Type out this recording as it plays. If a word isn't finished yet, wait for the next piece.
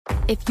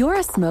If you're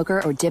a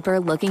smoker or dipper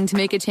looking to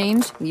make a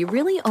change, you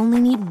really only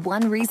need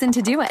one reason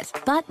to do it.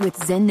 But with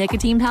Zyn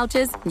nicotine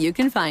pouches, you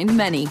can find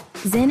many.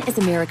 Zyn is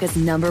America's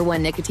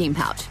 #1 nicotine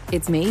pouch.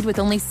 It's made with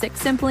only 6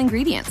 simple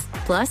ingredients.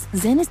 Plus,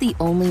 Zyn is the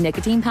only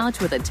nicotine pouch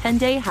with a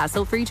 10-day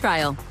hassle-free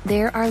trial.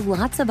 There are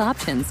lots of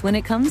options when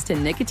it comes to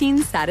nicotine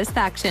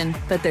satisfaction,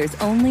 but there's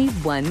only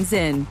one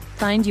Zyn.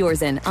 Find your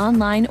Zyn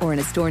online or in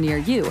a store near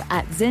you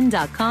at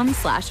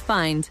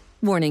zyn.com/find.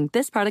 Warning,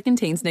 this product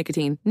contains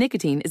nicotine.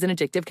 Nicotine is an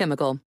addictive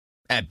chemical.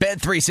 At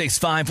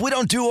Bet365, we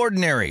don't do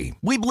ordinary.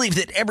 We believe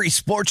that every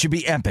sport should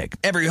be epic.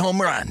 Every home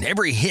run,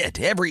 every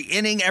hit, every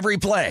inning, every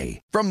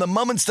play. From the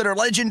moments that are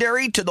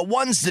legendary to the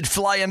ones that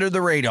fly under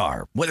the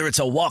radar. Whether it's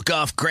a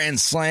walk-off grand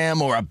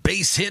slam or a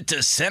base hit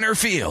to center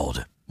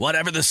field.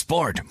 Whatever the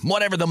sport,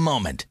 whatever the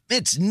moment.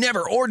 It's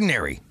never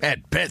ordinary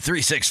at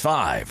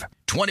Bet365.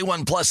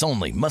 21 plus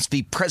only. Must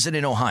be present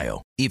in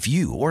Ohio. If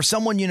you or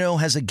someone you know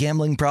has a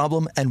gambling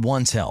problem and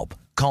wants help,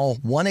 call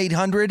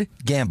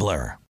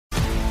 1-800-GAMBLER.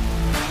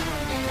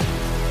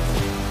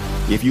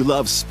 If you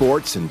love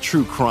sports and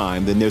true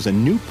crime, then there's a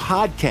new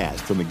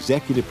podcast from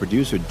executive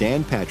producer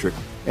Dan Patrick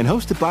and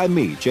hosted by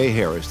me, Jay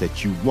Harris,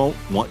 that you won't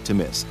want to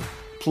miss.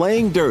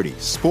 Playing Dirty: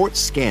 Sports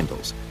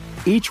Scandals.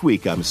 Each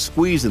week, I'm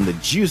squeezing the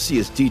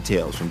juiciest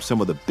details from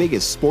some of the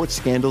biggest sports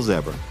scandals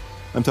ever.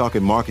 I'm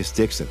talking Marcus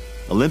Dixon,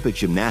 Olympic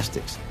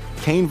gymnastics,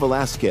 Cain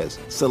Velasquez,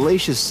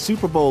 salacious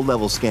Super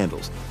Bowl-level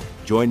scandals.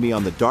 Join me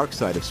on the dark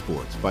side of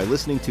sports by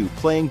listening to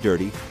Playing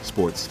Dirty: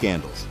 Sports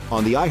Scandals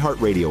on the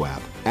iHeartRadio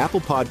app,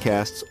 Apple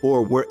Podcasts,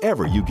 or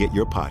wherever you get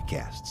your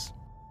podcasts.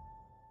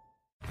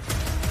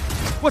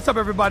 What's up,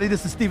 everybody?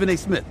 This is Stephen A.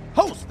 Smith,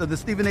 host of the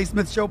Stephen A.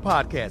 Smith Show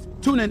podcast.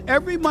 Tune in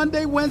every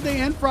Monday, Wednesday,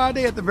 and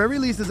Friday at the very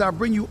least as I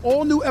bring you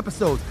all new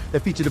episodes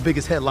that feature the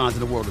biggest headlines in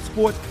the world of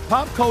sports,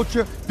 pop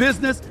culture,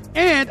 business,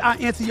 and I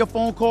answer your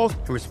phone calls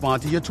and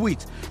respond to your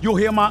tweets. You'll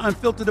hear my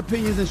unfiltered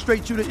opinions and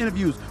straight-shooter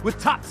interviews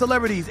with top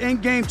celebrities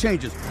and game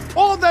changers.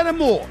 All that and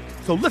more.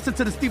 So listen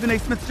to the Stephen A.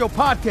 Smith Show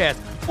podcast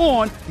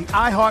on the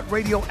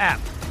iHeartRadio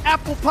app,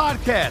 Apple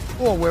Podcasts,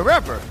 or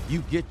wherever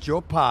you get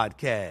your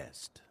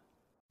podcast.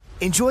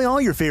 Enjoy all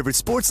your favorite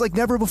sports like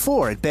never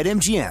before at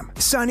BetMGM.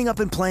 Signing up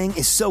and playing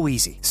is so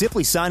easy.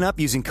 Simply sign up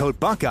using code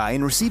Buckeye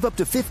and receive up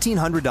to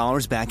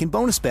 $1,500 back in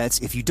bonus bets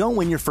if you don't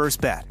win your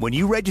first bet. When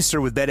you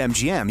register with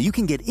BetMGM, you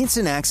can get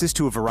instant access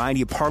to a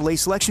variety of parlay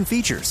selection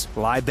features,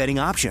 live betting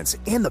options,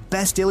 and the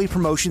best daily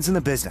promotions in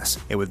the business.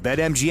 And with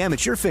BetMGM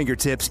at your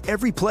fingertips,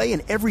 every play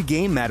and every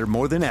game matter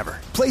more than ever.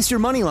 Place your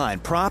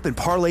moneyline, prop, and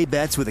parlay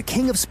bets with the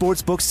king of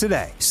sportsbooks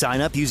today.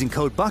 Sign up using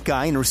code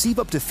Buckeye and receive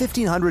up to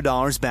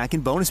 $1,500 back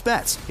in bonus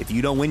bets if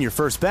you don't win your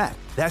first bet.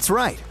 That's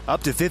right,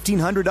 up to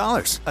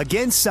 $1,500.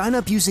 Again, sign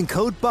up using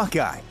code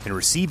Buckeye and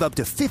receive up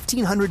to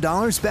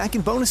 $1,500 back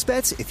in bonus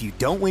bets if you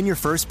don't win your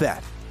first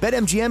bet.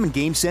 BetMGM and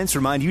GameSense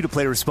remind you to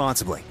play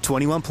responsibly.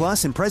 21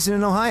 plus and present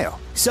in Ohio.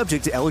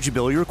 Subject to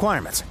eligibility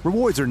requirements.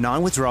 Rewards are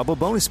non-withdrawable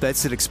bonus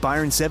bets that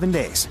expire in 7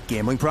 days.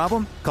 Gambling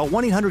problem? Call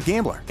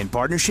 1-800-GAMBLER in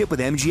partnership with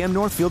MGM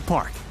Northfield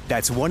Park.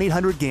 That's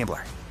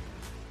 1-800-GAMBLER.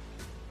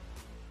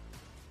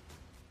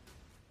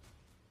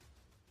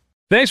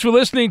 Thanks for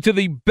listening to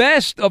the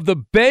Best of the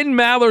Ben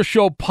Maller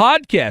Show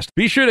podcast.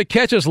 Be sure to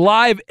catch us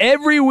live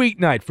every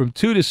weeknight from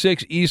 2 to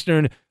 6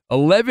 Eastern,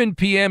 11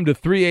 p.m. to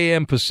 3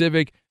 a.m.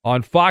 Pacific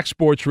on Fox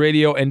Sports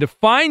Radio. And to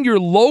find your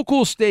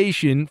local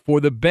station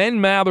for the Ben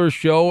Maller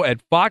Show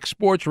at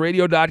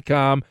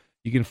foxsportsradio.com,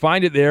 you can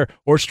find it there,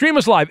 or stream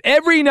us live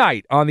every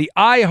night on the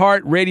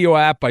iHeartRadio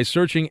app by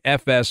searching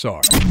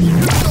FSR.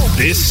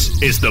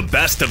 This is the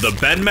Best of the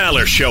Ben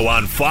Maller Show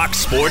on Fox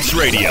Sports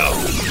Radio.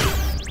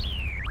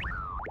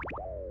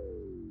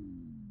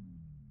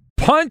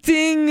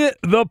 Punting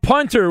the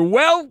Punter.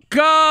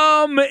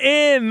 Welcome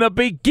in the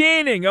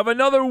beginning of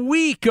another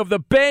week of the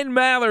Ben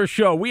Maller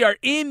Show. We are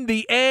in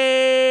the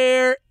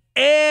air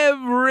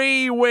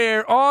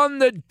everywhere on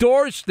the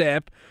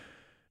doorstep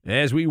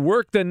as we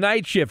work the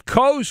night shift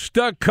coast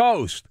to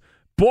coast,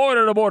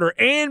 border to border,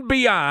 and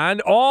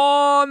beyond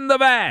on the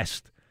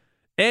vast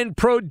and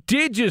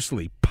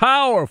prodigiously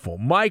powerful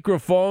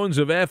microphones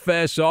of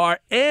FSR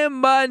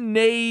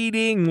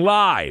emanating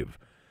live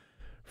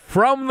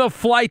from the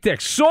flight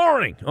deck,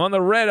 soaring on the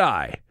red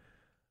eye.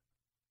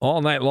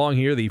 All night long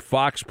here, the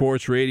Fox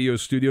Sports Radio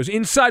studios,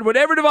 inside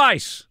whatever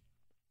device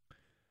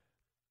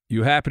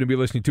you happen to be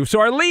listening to. So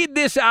our lead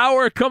this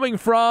hour coming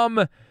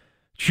from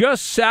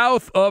just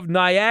south of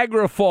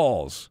Niagara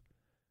Falls,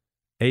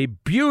 a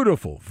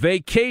beautiful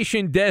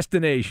vacation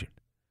destination,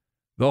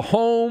 the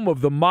home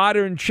of the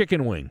modern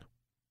chicken wing.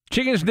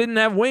 Chickens didn't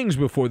have wings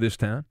before this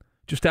town,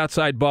 just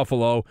outside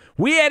Buffalo.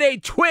 We had a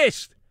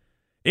twist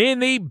in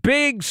the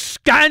big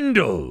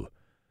scandal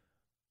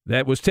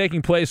that was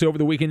taking place over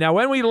the weekend. Now,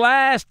 when we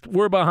last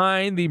were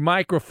behind the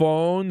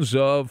microphones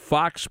of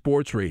Fox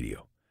Sports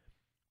Radio,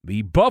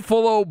 the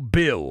Buffalo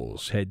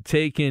Bills had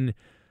taken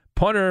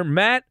punter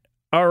Matt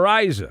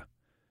Araiza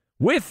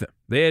with them.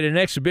 They had an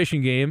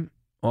exhibition game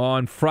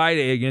on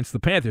Friday against the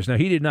Panthers. Now,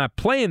 he did not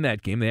play in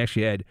that game. They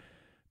actually had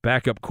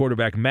backup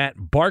quarterback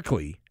Matt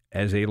Barkley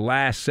as a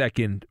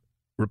last-second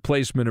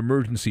replacement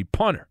emergency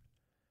punter.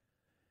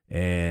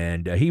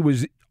 And he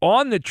was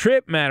on the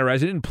trip, Matt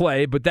Araiza didn't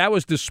play, but that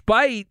was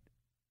despite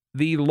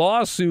the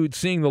lawsuit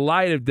seeing the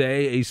light of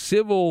day, a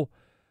civil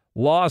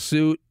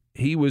lawsuit.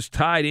 He was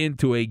tied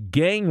into a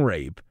gang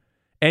rape.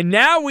 And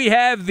now we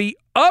have the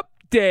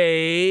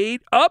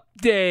update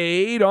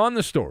on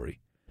the story.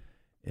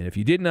 And if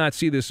you did not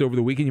see this over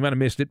the weekend, you might have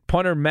missed it.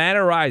 Punter Matt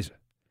Araiza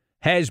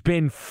has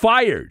been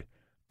fired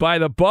by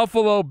the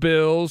Buffalo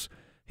Bills.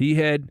 He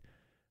had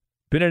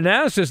been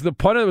announced as the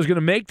punter that was going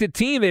to make the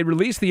team. They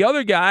released the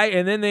other guy,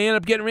 and then they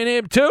ended up getting rid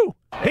of him too.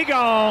 He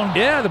gone.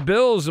 Yeah, the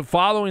Bills,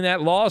 following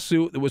that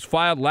lawsuit that was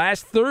filed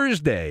last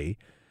Thursday,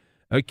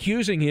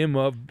 accusing him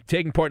of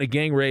taking part in a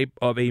gang rape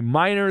of a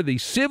minor. The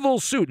civil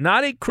suit,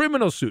 not a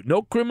criminal suit,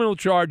 no criminal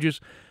charges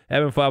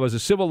have been filed. It was a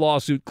civil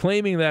lawsuit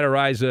claiming that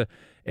Araiza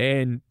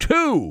and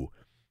two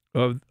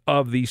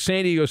of the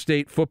San Diego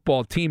State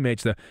football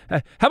teammates.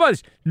 How about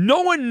this?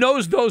 No one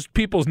knows those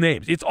people's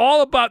names. It's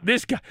all about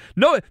this guy.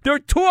 No, there are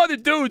two other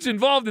dudes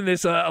involved in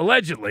this,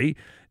 allegedly,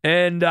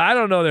 and I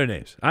don't know their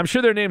names. I'm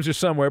sure their names are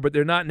somewhere, but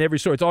they're not in every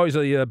story. It's always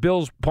the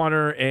Bills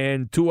punter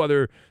and two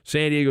other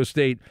San Diego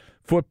State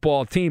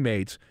football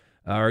teammates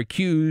are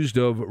accused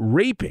of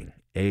raping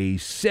a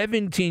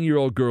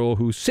 17-year-old girl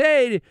who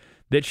said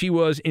that she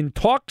was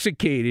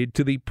intoxicated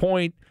to the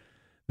point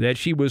that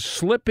she was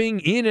slipping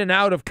in and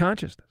out of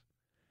consciousness.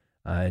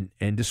 And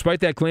despite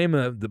that claim,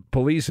 the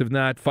police have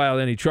not filed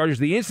any charges.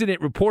 The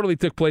incident reportedly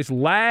took place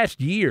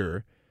last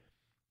year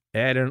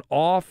at an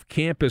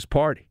off-campus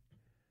party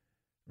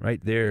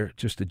right there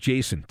just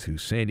adjacent to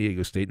San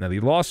Diego State. Now, the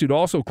lawsuit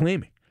also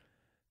claiming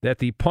that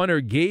the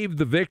punter gave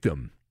the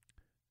victim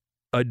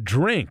a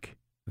drink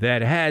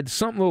that had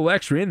something a little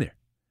extra in there.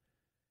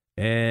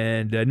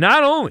 And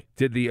not only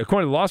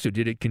according to the lawsuit,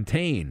 did it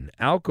contain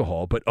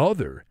alcohol, but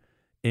other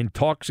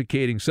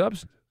intoxicating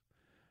substances.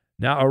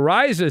 Now,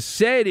 Araiza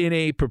said in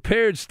a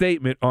prepared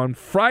statement on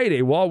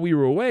Friday while we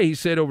were away, he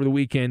said over the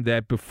weekend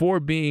that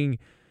before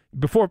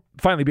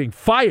finally being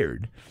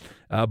fired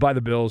by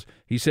the Bills,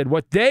 he said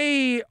what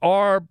they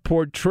are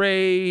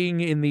portraying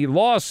in the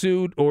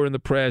lawsuit or in the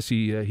press,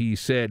 he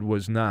said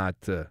was not,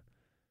 the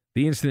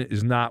incident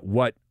is not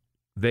what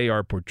they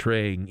are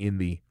portraying in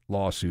the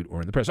lawsuit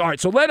or in the press. All right,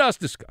 so let us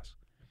discuss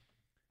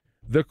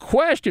the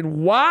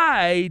question,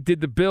 why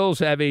did the Bills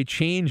have a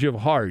change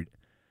of heart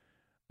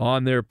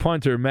on their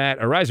punter, Matt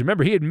Araiza?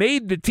 Remember, he had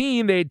made the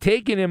team. They had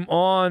taken him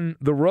on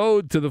the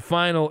road to the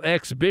final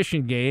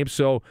exhibition game.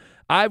 So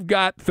I've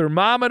got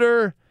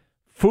thermometer,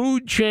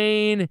 food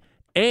chain,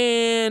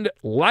 and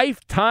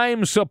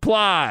lifetime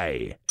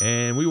supply.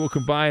 And we will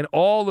combine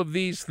all of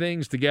these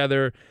things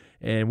together,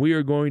 and we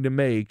are going to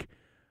make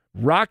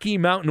Rocky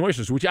Mountain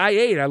oysters, which I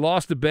ate. I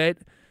lost a bet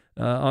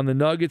on the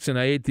Nuggets, and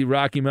I ate the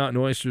Rocky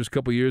Mountain oysters a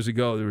couple years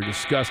ago. They were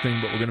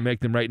disgusting, but we're going to make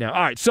them right now.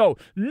 All right, so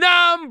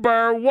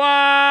number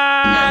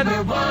one.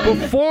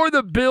 Before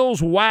the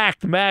Bills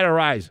whacked Matt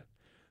Araiza,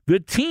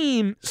 the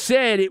team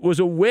said it was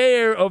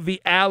aware of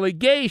the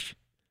allegation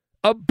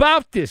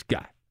about this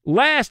guy.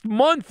 Last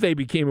month they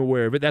became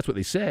aware of it. That's what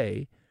they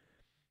say.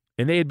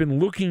 And they had been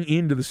looking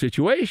into the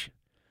situation.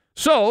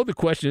 So the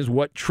question is,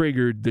 what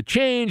triggered the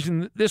change?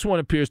 And this one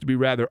appears to be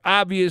rather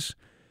obvious.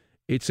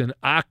 It's an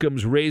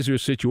Occam's razor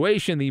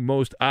situation. The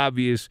most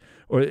obvious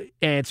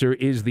answer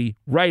is the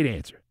right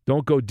answer.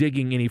 Don't go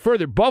digging any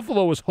further.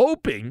 Buffalo was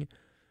hoping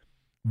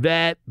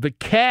that the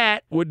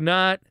cat would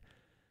not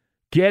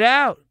get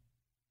out.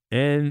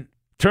 And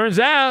turns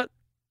out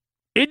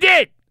it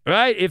did,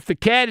 right? If the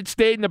cat had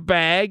stayed in the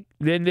bag,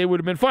 then they would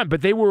have been fine.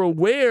 But they were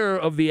aware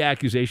of the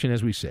accusation,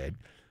 as we said,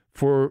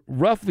 for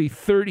roughly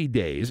 30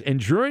 days. And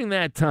during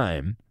that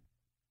time,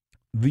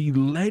 the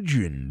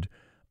legend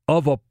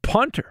of a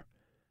punter,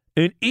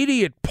 an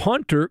idiot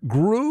punter,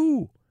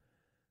 grew.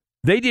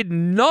 They did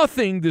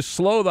nothing to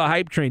slow the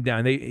hype train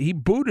down. He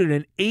booted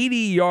an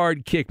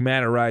 80-yard kick,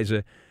 Matt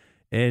Araiza,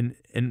 and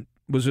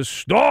was a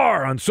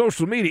star on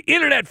social media,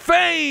 internet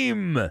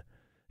fame.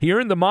 He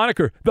earned the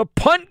moniker, the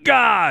Punt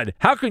God.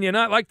 How can you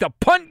not like the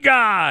Punt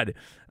God?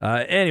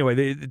 Anyway,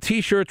 the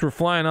T-shirts were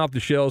flying off the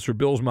shelves for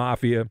Bills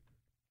Mafia.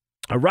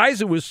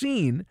 Araiza was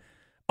seen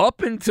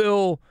up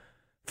until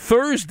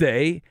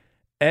Thursday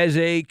as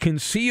a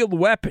concealed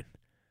weapon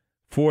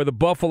for the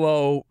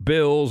Buffalo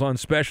Bills on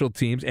special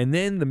teams, and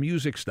then the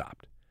music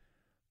stopped.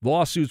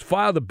 Lawsuits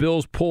filed. The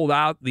Bills pulled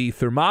out the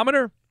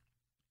thermometer,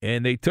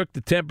 and they took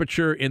the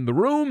temperature in the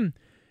room,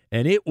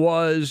 and it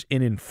was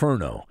an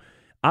inferno.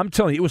 I'm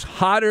telling you, it was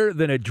hotter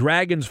than a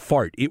dragon's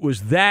fart. It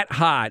was that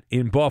hot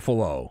in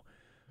Buffalo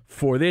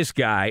for this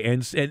guy,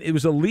 and it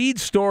was a lead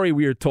story,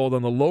 we were told,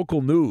 on the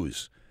local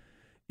news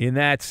in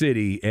that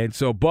city. And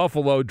so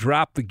Buffalo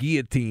dropped the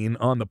guillotine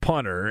on the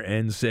punter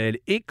and said,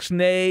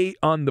 Ixnay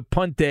on the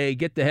punte,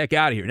 get the heck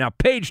out of here. Now,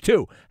 page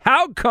 2.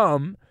 How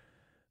come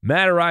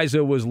Matt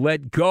Araiza was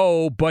let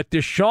go, but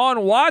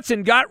Deshaun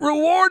Watson got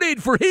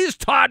rewarded for his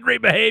tawdry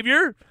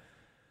behavior?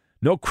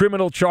 No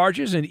criminal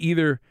charges in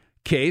either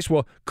case.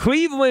 Well,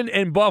 Cleveland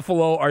and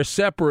Buffalo are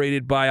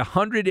separated by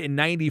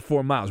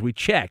 194 miles. We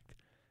checked.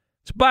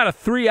 It's about a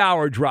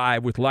 3-hour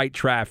drive with light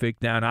traffic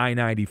down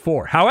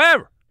I-94.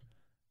 However,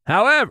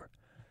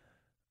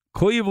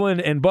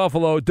 Cleveland and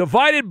Buffalo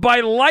divided by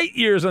light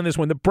years on this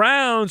one. The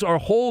Browns are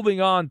holding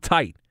on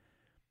tight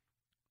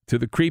to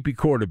the creepy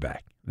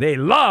quarterback. They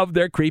love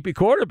their creepy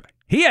quarterback.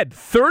 He had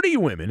 30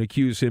 women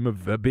accuse him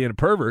of being a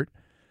pervert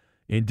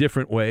in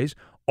different ways.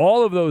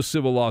 All of those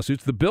civil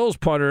lawsuits. The Bills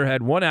punter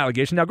had one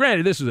allegation. Now,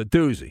 granted, this is a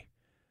doozy.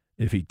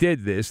 If he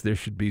did this, there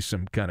should be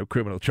some kind of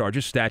criminal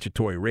charges,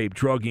 statutory rape,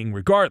 drugging,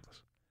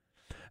 regardless.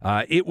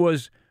 It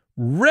was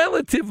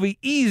relatively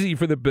easy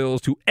for the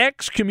Bills to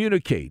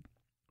excommunicate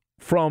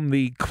from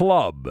the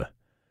club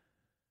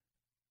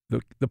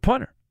the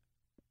punter.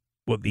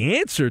 Well, the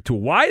answer to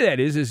why that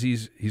is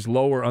he's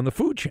lower on the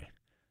food chain.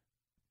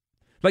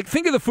 Like,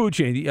 think of the food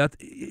chain.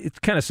 It's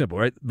kind of simple,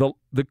 right?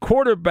 The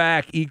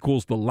quarterback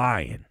equals the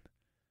lion,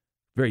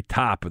 very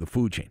top of the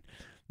food chain.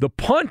 The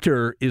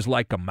punter is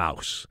like a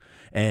mouse.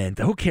 And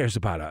who cares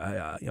about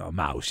a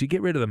mouse? You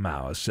get rid of the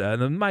mouse.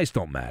 The mice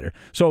don't matter.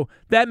 So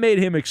that made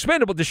him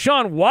expendable.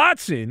 Deshaun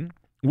Watson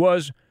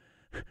was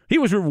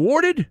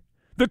rewarded.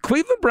 The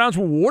Cleveland Browns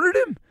rewarded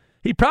him.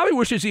 He probably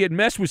wishes he had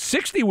messed with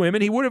 60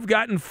 women. He would have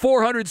gotten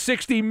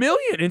 $460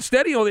 million.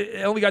 Instead, he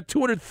only got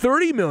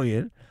 $230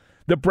 million.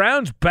 The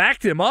Browns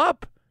backed him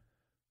up.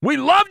 We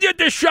loved you,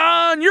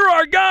 Deshaun. You're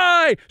our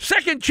guy.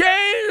 Second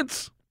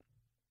chance.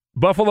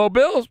 Buffalo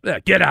Bills,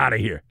 get out of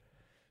here.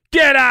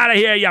 Get out of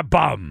here, you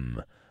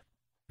bum.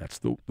 That's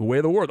the way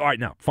of the world. All right,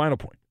 now, final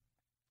point.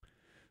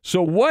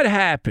 So what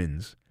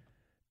happens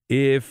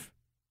if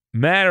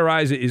Matt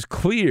Araiza is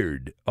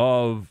cleared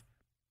of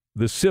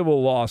the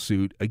civil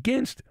lawsuit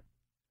against him?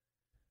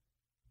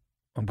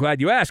 I'm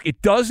glad you asked.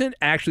 It doesn't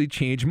actually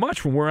change much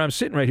from where I'm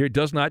sitting right here. It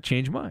does not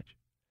change much.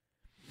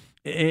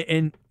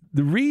 And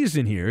the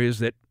reason here is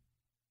that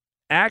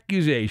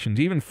accusations,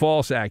 even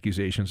false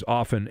accusations,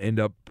 often end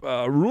up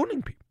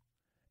ruining people.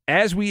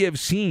 As we have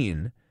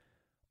seen,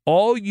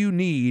 all you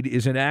need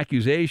is an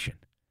accusation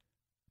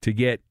to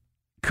get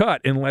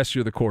cut unless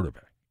you're the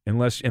quarterback,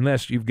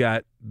 unless you've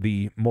got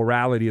the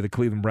morality of the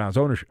Cleveland Browns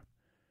ownership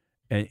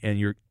and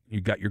you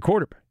got your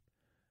quarterback.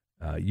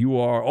 You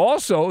are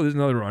also, there's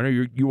another runner,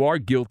 you are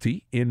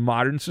guilty in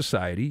modern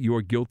society. You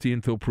are guilty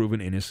until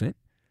proven innocent.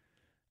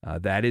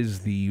 That is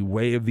the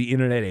way of the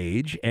internet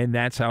age, and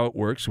that's how it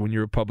works when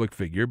you're a public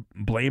figure.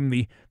 Blame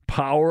the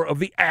power of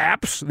the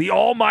apps, the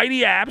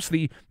almighty apps.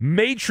 The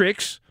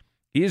Matrix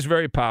is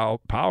very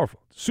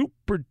powerful,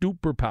 super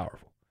duper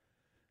powerful.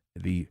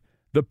 The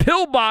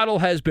pill bottle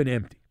has been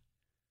empty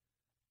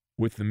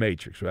with the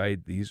Matrix,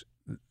 right? These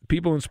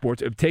people in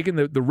sports have taken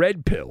the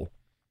red pill,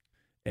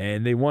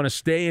 and they want to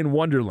stay in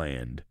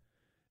Wonderland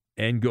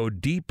and go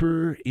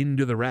deeper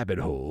into the rabbit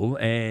hole.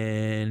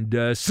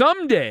 And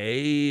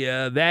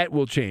someday that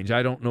will change.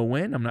 I don't know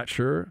when. I'm not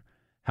sure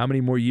how many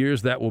more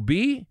years that will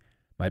be.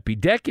 Might be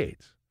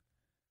decades.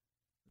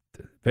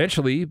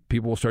 Eventually,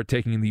 people will start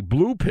taking the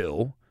blue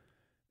pill,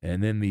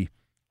 and then the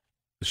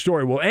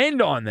story will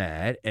end on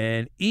that.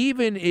 And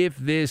even if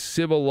this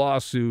civil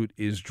lawsuit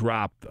is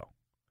dropped, though,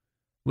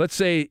 let's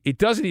say it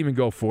doesn't even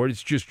go forward,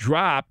 it's just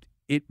dropped,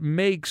 it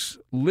makes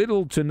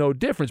little to no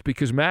difference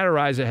because Matt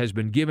Araiza has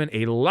been given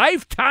a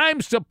lifetime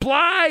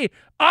supply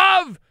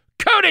of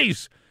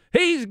cooties.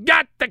 He's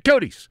got the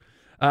cooties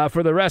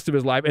for the rest of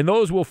his life, and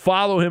those will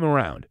follow him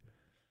around.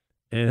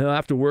 And he'll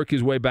have to work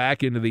his way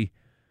back into the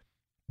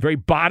very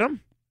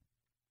bottom,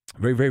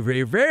 very, very,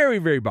 very, very,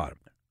 very bottom,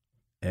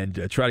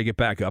 and try to get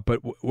back up.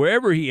 But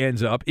wherever he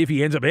ends up, if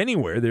he ends up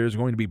anywhere, there's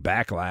going to be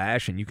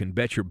backlash, and you can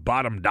bet your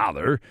bottom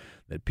dollar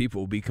that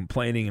people will be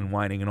complaining and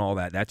whining and all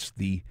that. That's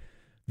the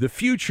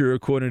future,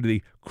 according to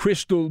the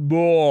crystal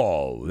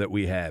ball that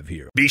we have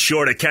here. Be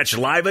sure to catch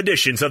live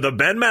editions of the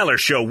Ben Maller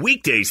Show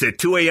weekdays at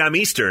 2 a.m.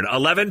 Eastern,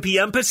 11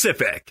 p.m.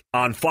 Pacific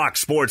on Fox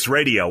Sports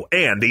Radio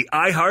and the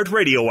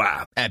iHeartRadio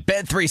app. At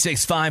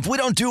Bet365, we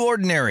don't do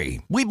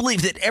ordinary. We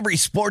believe that every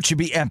sport should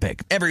be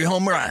epic. Every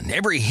home run,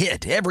 every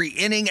hit, every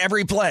inning,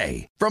 every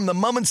play. From the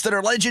moments that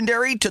are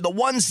legendary to the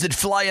ones that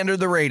fly under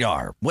the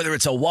radar. Whether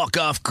it's a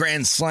walk-off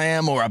grand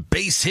slam or a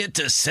base hit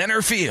to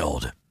center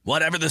field.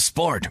 Whatever the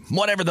sport,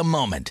 whatever the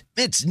moment,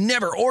 it's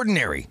never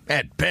ordinary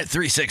at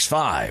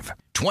Bet365.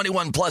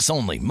 21 plus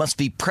only. Must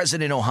be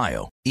present in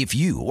Ohio. If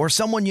you or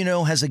someone you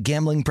know has a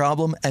gambling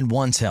problem and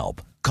wants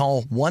help,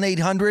 call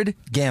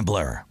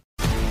 1-800-GAMBLER.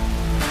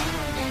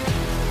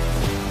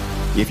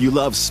 If you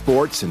love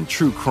sports and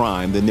true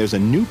crime, then there's a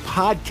new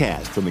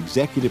podcast from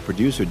executive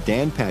producer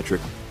Dan Patrick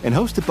and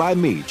hosted by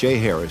me, Jay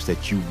Harris,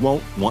 that you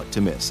won't want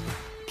to miss.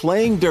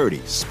 Playing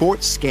Dirty: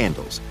 Sports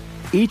Scandals.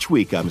 Each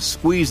week, I'm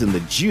squeezing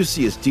the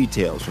juiciest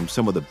details from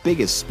some of the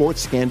biggest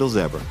sports scandals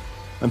ever.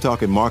 I'm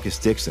talking Marcus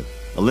Dixon,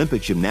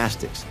 Olympic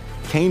gymnastics,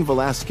 Cain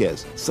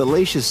Velasquez,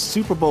 salacious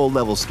Super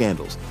Bowl-level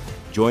scandals.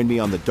 Join me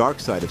on the dark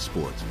side of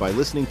sports by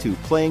listening to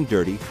Playing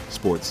Dirty: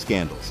 Sports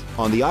Scandals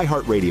on the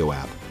iHeartRadio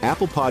app,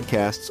 Apple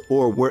Podcasts,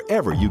 or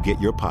wherever you get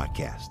your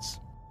podcasts.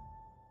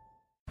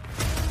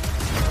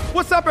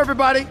 What's up,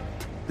 everybody?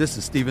 This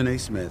is Stephen A.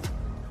 Smith.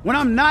 When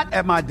I'm not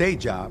at my day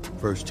job,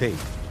 First Take,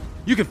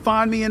 you can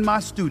find me in my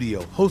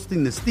studio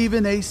hosting the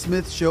Stephen A.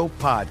 Smith Show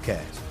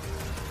podcast.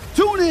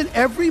 Tune in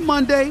every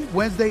Monday,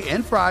 Wednesday,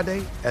 and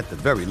Friday, at the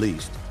very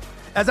least.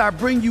 as I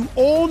bring you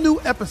all new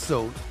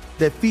episodes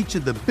that feature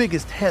the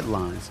biggest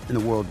headlines in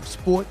the world of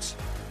sports,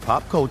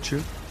 pop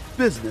culture,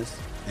 business,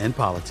 and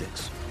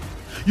politics.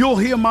 You'll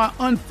hear my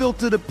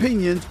unfiltered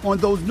opinions on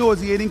those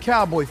nauseating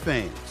Cowboy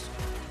fans,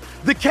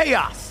 the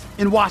chaos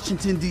in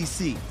Washington,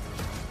 D.C.,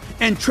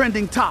 and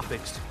trending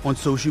topics on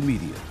social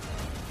media,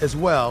 as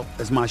well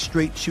as my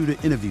straight-shooter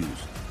interviews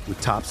with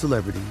top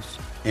celebrities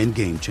and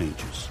game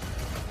changers.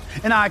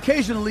 And I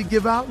occasionally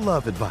give out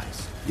love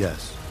advice.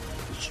 Yes,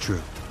 it's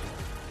true.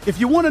 If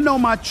you want to know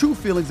my true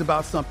feelings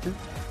about something,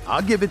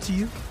 I'll give it to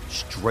you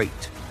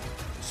straight.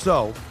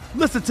 So,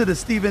 listen to the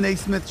Stephen A.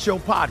 Smith Show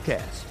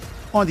podcast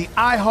on the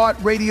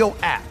iHeartRadio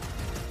app,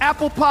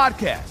 Apple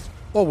Podcasts,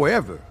 or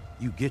wherever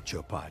you get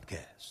your podcast.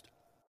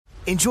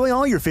 Enjoy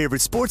all your favorite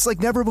sports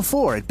like never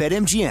before at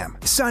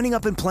BetMGM. Signing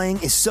up and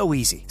playing is so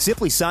easy.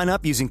 Simply sign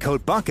up using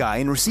code Buckeye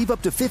and receive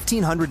up to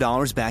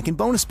 $1,500 back in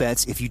bonus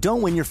bets if you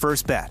don't win your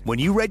first bet. When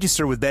you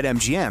register with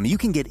BetMGM, you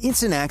can get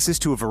instant access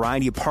to a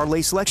variety of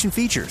parlay selection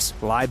features,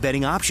 live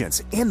betting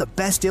options, and the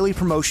best daily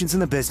promotions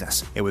in the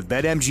business. And with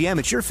BetMGM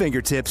at your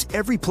fingertips,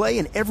 every play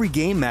and every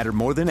game matter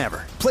more than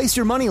ever. Place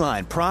your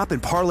moneyline, prop,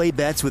 and parlay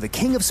bets with the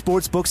king of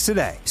sportsbooks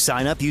today.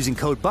 Sign up using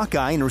code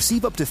Buckeye and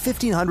receive up to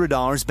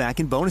 $1,500 back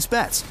in bonus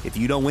bets if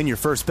you don't win your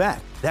first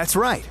bet. That's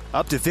right,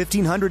 up to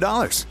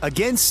 $1,500.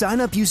 Again, sign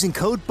up using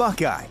code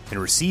Buckeye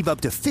and receive up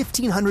to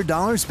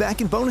 $1,500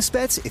 back in bonus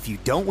bets if you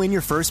don't win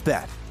your first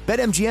bet.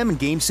 BetMGM and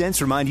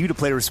GameSense remind you to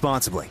play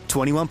responsibly.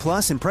 21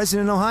 plus and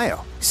present in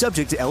Ohio.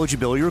 Subject to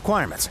eligibility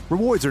requirements.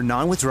 Rewards are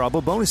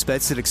non-withdrawable bonus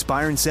bets that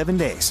expire in 7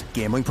 days.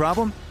 Gambling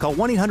problem? Call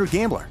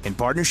 1-800-GAMBLER in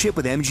partnership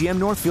with MGM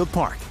Northfield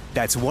Park.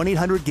 That's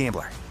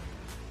 1-800-GAMBLER.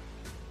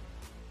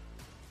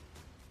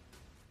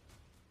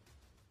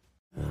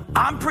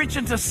 I'm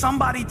preaching to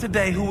somebody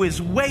today who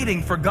is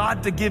waiting for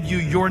God to give you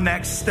your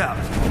next step.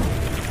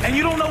 And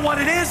you don't know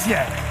what it is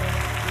yet.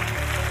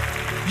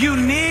 You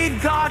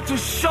need God to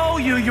show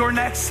you your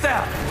next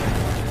step.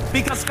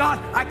 Because God,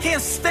 I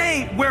can't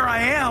stay where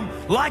I am,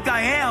 like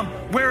I am,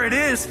 where it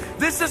is.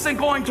 This isn't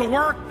going to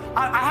work.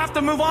 I have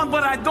to move on,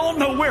 but I don't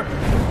know where.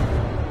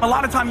 A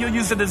lot of time you'll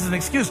use it as an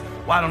excuse.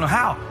 Well, I don't know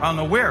how. I don't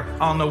know where.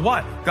 I don't know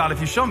what. God, if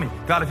you show me.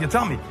 God, if you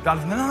tell me. God,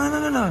 if...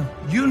 No.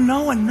 You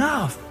know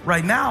enough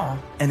right now.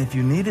 And if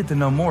you needed to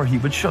know more, he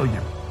would show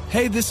you.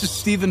 Hey, this is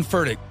Stephen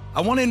Furtick. I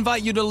want to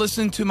invite you to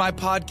listen to my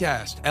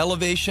podcast,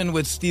 Elevation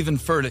with Stephen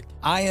Furtick.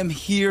 I am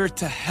here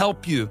to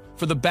help you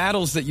for the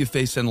battles that you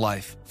face in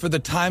life, for the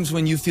times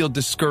when you feel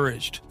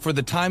discouraged, for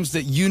the times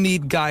that you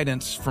need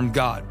guidance from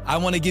God. I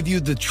want to give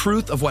you the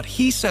truth of what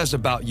he says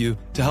about you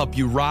to help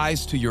you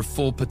rise to your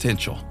full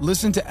potential.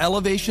 Listen to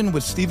Elevation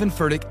with Stephen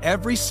Furtick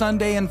every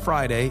Sunday and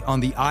Friday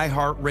on the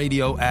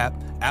iHeartRadio app,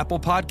 Apple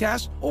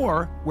Podcasts,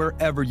 or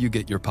wherever you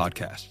get your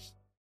podcasts.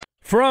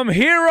 From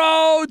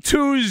hero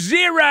to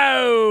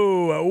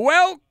zero,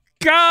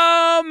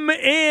 welcome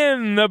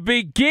in the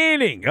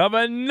beginning of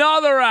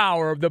another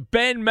hour of the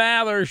Ben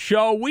Maller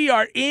Show. We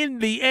are in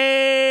the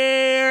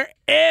air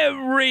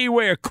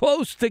everywhere,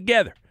 close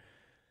together,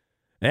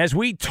 as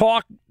we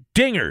talk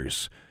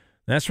dingers.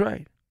 That's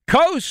right.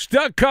 Coast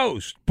to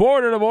coast,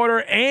 border to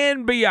border,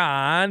 and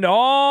beyond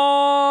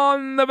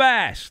on the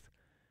vast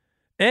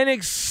and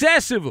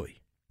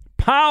excessively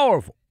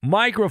powerful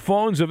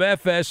microphones of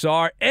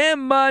FSR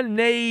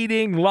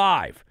emanating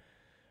live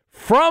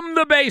from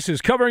the bases,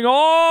 covering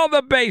all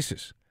the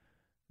bases.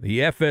 The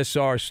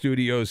FSR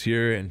studios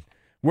here, and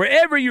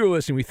wherever you're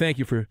listening, we thank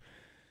you for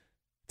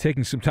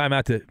taking some time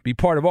out to be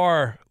part of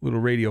our little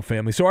radio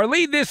family. So our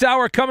lead this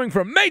hour coming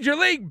from Major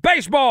League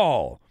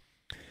Baseball.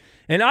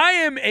 And I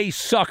am a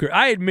sucker.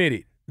 I admit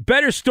it.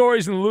 Better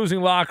stories in the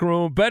losing locker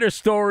room. Better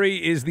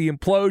story is the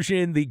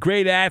implosion, the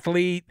great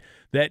athlete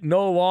that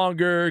no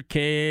longer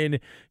can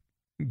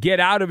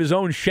get out of his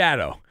own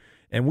shadow.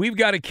 And we've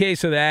got a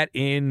case of that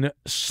in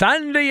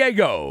San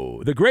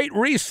Diego. The great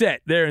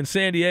reset there in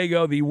San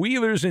Diego. The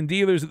wheelers and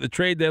dealers at the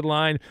trade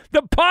deadline.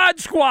 The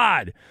Pod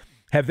Squad.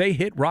 Have they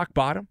hit rock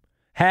bottom?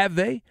 Have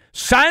they?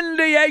 San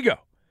Diego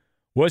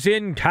was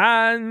in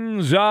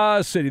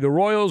Kansas City. The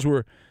Royals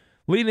were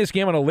leading this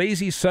game on a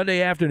lazy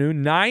Sunday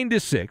afternoon,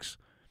 9-6.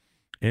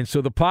 And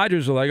so the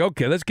Padres are like,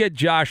 okay, let's get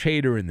Josh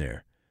Hader in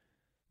there.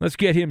 Let's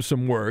get him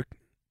some work.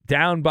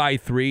 Down by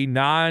 3,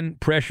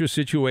 non-pressure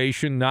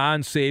situation,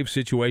 non-save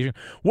situation.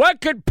 What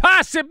could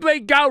possibly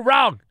go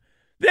wrong?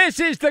 This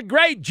is the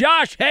great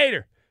Josh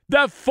Hader,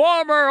 the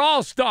former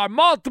All-Star,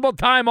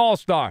 multiple-time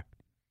All-Star.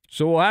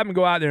 So we'll have him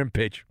go out there and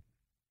pitch.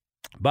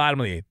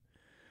 Bottom of the 8th.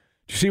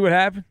 Did you see what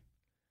happened?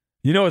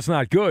 You know it's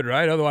not good,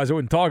 right? Otherwise I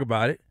wouldn't talk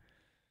about it.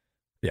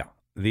 Yeah.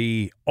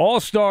 The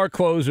All-Star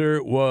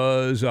closer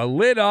was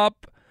lit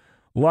up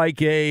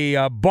like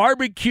a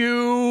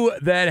barbecue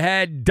that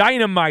had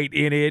dynamite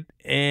in it,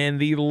 and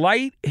the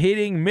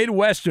light-hitting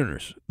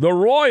Midwesterners, the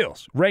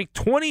Royals, ranked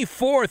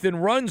 24th in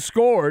runs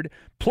scored,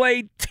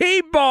 played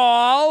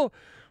T-ball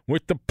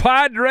with the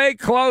Padre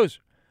closer.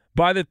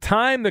 By the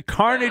time the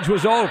carnage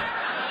was over,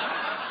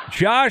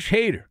 Josh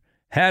Hader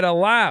had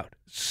allowed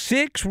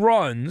 6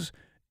 runs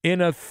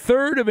in a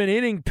third of an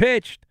inning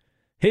pitched.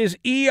 His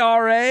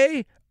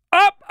ERA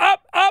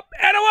up,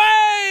 Get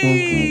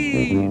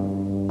away!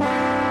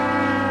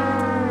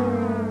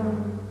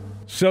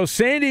 So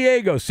San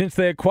Diego, since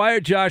they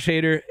acquired Josh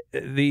Hader,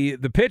 the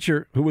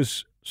pitcher who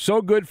was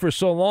so good for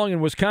so long in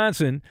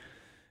Wisconsin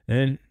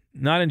and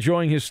not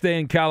enjoying his stay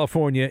in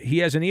California, he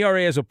has an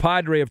ERA as a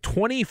Padre of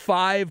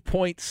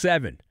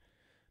 25.7.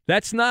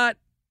 That's not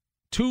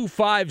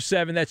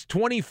 2.57. That's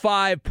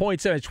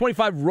 25.7. It's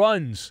 25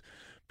 runs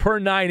per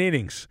 9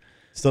 innings.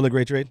 Still a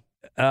great trade?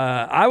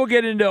 I will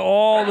get into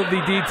all of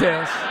the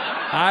details.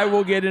 I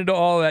will get into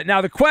all of that.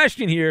 Now, the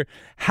question here,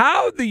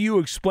 how do you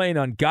explain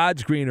on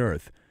God's green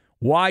earth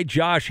why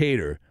Josh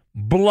Hader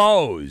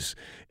blows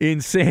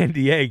in San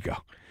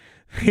Diego?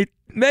 It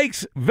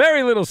makes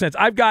very little sense.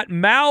 I've got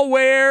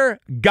malware,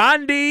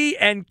 Gandhi,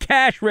 and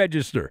cash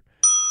register.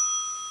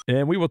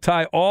 And we will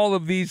tie all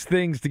of these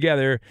things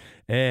together,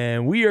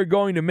 and we are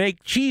going to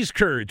make cheese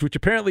curds, which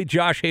apparently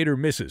Josh Hader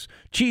misses.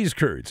 Cheese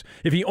curds.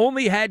 If he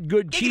only had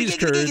good cheese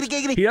curds,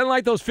 he doesn't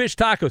like those fish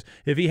tacos.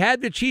 If he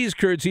had the cheese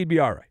curds, he'd be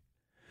all right.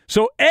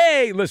 So,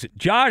 listen,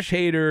 Josh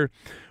Hader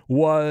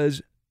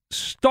was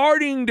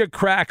starting to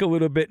crack a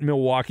little bit in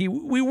Milwaukee.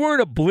 We weren't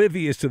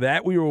oblivious to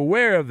that. We were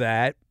aware of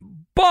that.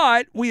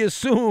 But we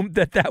assumed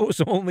that that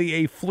was only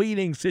a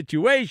fleeting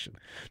situation,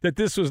 that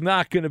this was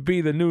not going to be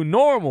the new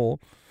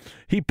normal.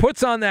 He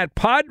puts on that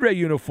Padre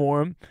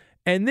uniform,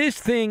 and this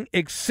thing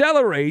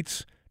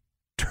accelerates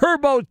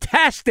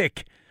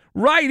turbo-tastic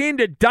right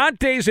into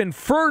Dante's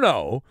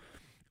Inferno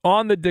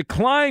on the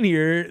decline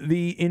here.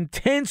 The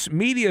intense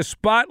media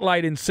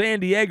spotlight in San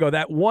Diego,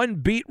 that one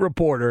beat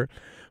reporter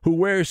who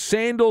wears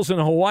sandals and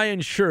a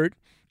Hawaiian shirt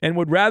and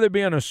would rather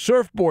be on a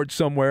surfboard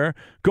somewhere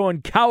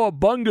going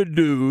cowabunga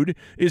dude,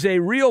 is a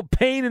real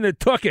pain in the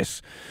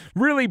tuchus.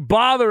 Really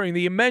bothering.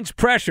 The immense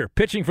pressure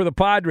pitching for the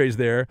Padres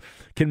there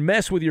can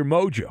mess with your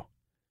mojo.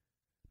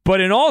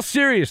 But in all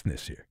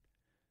seriousness here,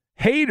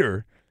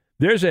 Hader,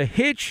 there's a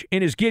hitch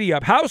in his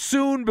giddy-up. How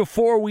soon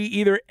before we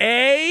either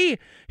A,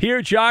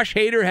 hear Josh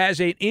Hader has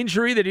an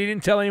injury that he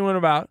didn't tell anyone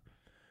about,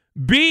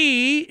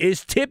 B,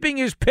 is tipping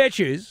his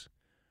pitches,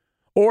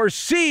 or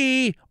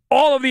C,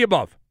 all of the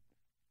above?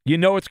 You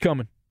know it's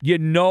coming. You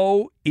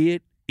know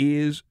it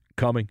is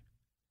coming.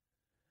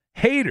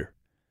 Hader,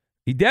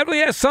 he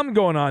definitely has something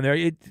going on there.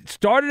 It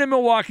started in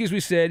Milwaukee, as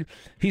we said.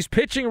 He's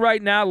pitching right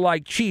now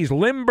like cheese,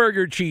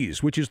 Limburger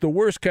cheese, which is the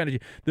worst kind of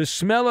cheese. The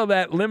smell of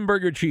that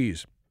Limburger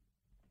cheese,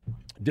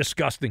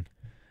 disgusting.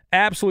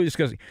 Absolutely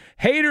disgusting.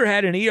 Hader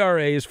had an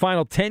ERA, his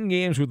final 10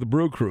 games with the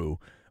Brew Crew,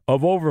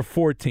 of over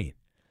 14.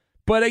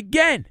 But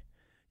again,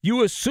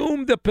 you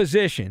assume the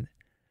position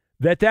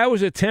that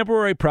was a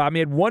temporary problem. He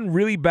had one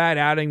really bad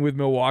outing with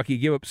Milwaukee,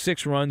 give up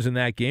 6 runs in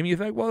that game. You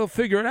think, well, he'll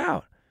figure it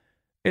out.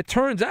 It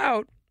turns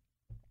out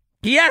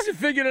he hasn't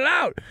figured it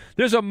out.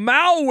 There's a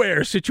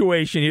malware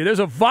situation here. There's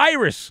a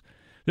virus.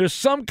 There's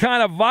some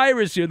kind of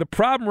virus here. The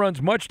problem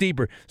runs much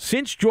deeper.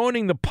 Since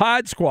joining the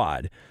Pod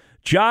Squad,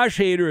 Josh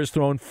Hader has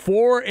thrown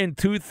 4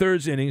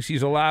 2/3 innings.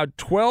 He's allowed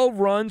 12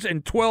 runs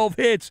and 12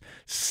 hits,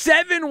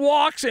 7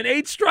 walks and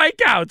 8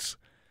 strikeouts.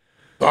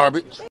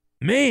 Garbage.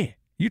 Man.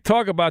 You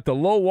talk about the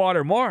low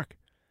water mark.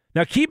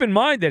 Now, keep in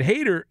mind that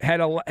Hader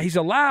he's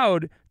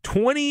allowed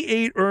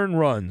 28 earned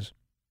runs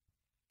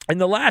in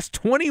the last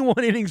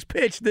 21 innings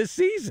pitched this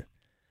season.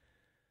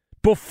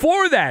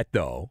 Before that,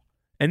 though,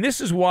 and this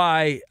is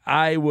why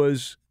I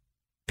was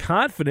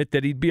confident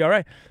that he'd be all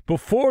right,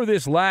 before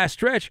this last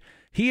stretch,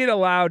 he had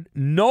allowed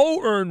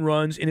no earned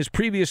runs in his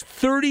previous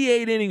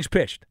 38 innings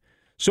pitched.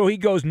 So he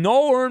goes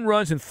no earned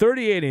runs in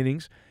 38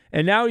 innings,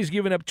 and now he's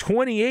given up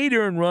 28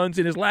 earned runs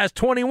in his last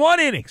 21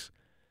 innings.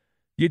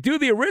 You do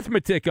the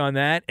arithmetic on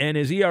that, and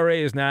his ERA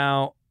is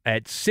now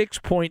at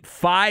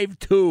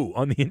 6.52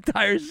 on the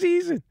entire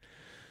season.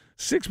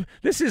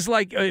 This is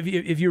like,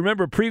 if you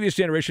remember previous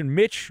generation,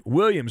 Mitch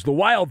Williams, the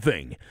Wild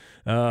Thing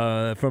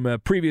from a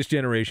previous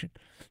generation,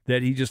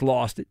 that he just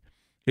lost it.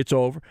 It's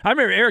over. I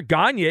remember Eric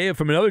Gagne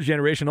from another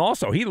generation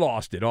also. He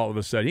lost it all of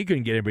a sudden. He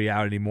couldn't get anybody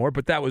out anymore,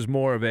 but that was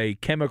more of a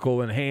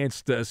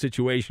chemical-enhanced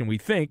situation, we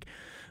think,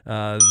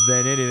 than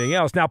anything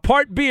else. Now,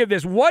 part B of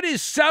this, what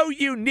is so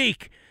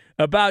unique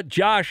about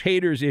Josh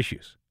Hader's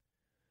issues?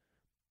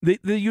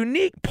 The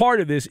unique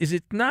part of this is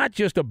it's not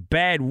just a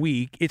bad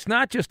week. It's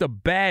not just a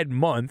bad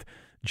month.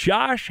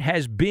 Josh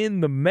has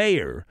been the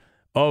mayor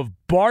of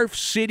Barf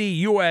City,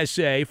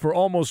 USA for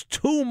almost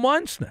 2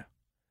 months now.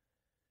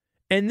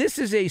 And this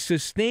is a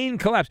sustained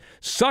collapse.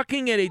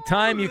 Sucking at a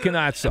time you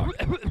cannot suck.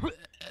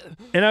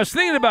 And I was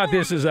thinking about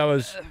this as I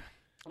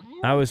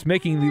was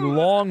making the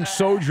long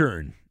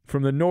sojourn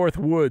from the North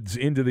Woods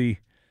into the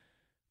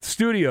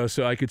studio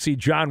so I could see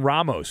John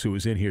Ramos, who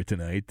was in here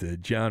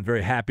tonight. John,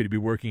 very happy to be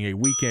working a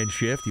weekend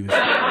shift. He was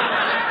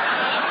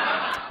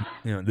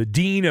the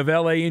dean of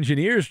L.A.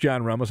 engineers,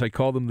 John Ramos. I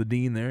called him the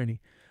dean there, and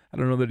I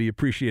don't know that he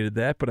appreciated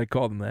that, but I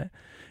called him that.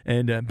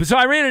 And but so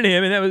I ran into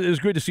him, and it was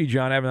good to see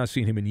John. I have not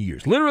seen him in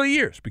years, literally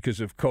years, because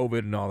of COVID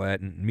and all that,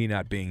 and me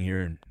not being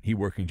here and he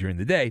working during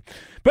the day.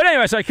 But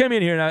anyway, so I come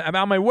in here, and I'm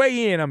on my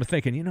way in. I'm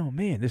thinking,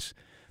 man, this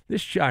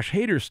Josh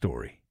Hader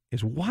story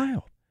is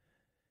wild.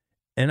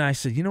 And I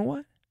said, you know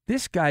what?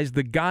 This guy's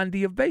the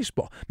Gandhi of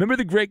baseball. Remember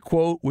the great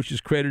quote, which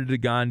is credited to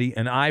Gandhi,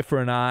 an eye for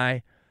an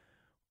eye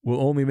will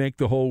only make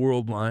the whole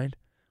world blind?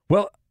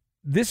 Well,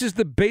 this is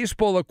the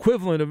baseball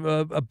equivalent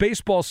of a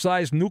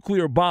baseball-sized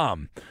nuclear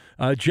bomb.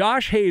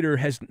 Josh Hader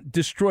has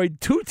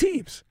destroyed 2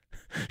 teams.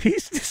 He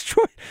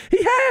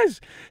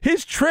has.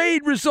 His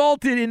trade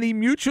resulted in the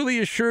mutually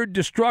assured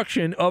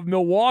destruction of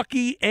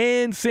Milwaukee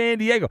and San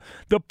Diego.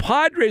 The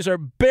Padres are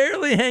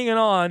barely hanging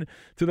on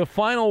to the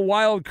final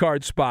wild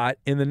card spot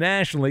in the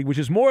National League, which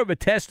is more of a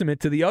testament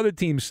to the other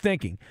teams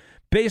stinking.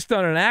 Based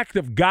on an act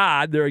of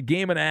God, they're a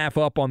game and a half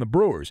up on the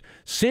Brewers.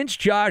 Since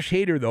Josh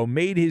Hader, though,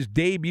 made his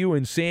debut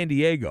in San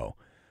Diego,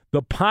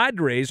 the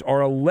Padres are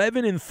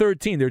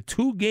 11-13. They're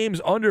 2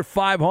 games under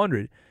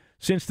 500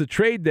 since the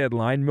trade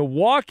deadline.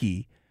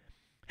 Milwaukee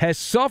has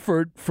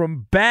suffered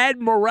from bad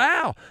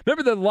morale.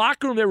 Remember the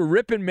locker room, they were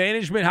ripping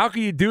management. How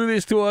can you do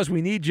this to us?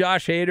 We need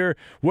Josh Hader.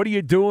 What are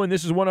you doing?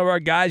 This is one of our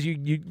guys.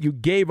 You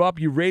gave up.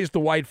 You raised the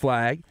white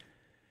flag.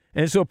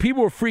 And so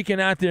people were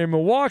freaking out there in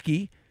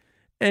Milwaukee.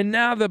 And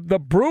now the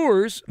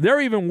Brewers, they're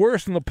even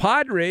worse than the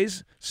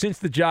Padres since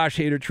the Josh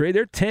Hader trade.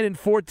 They're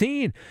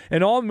 10-14.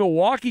 And all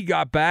Milwaukee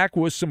got back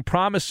was some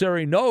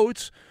promissory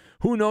notes.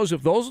 Who knows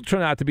if those will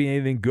turn out to be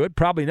anything good?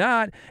 Probably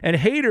not. And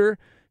Hader,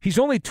 he's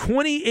only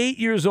 28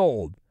 years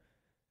old.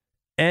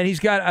 And he's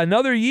got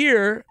another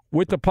year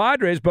with the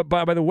Padres. But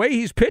by the way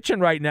he's pitching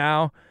right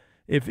now,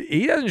 if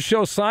he doesn't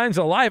show signs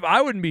of life,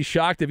 I wouldn't be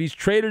shocked if he's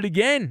traded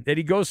again, that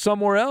he goes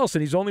somewhere else.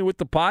 And he's only with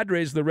the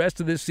Padres the rest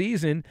of this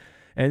season.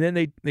 And then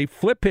they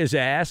flip his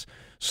ass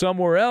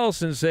somewhere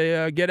else and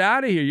say, get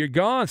out of here. You're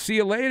gone. See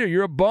you later.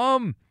 You're a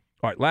bum.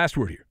 All right, last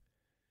word here.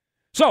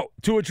 So,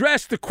 to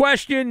address the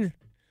question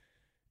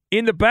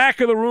in the back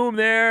of the room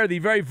there, the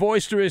very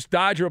boisterous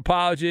Dodger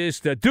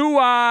apologist, do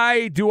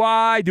we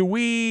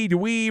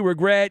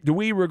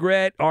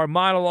regret our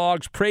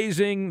monologues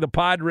praising the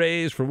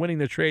Padres for winning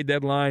the trade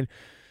deadline?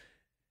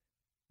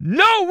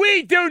 No,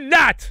 we do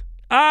not.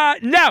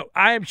 No,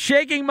 I am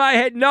shaking my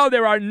head. No,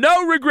 there are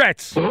no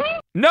regrets.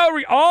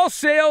 All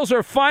sales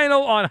are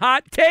final on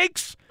hot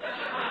takes.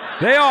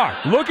 They are.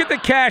 Look at the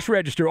cash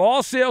register.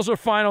 All sales are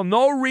final.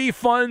 No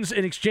refunds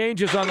and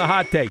exchanges on the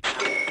hot take.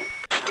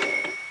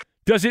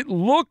 Does it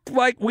look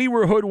like we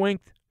were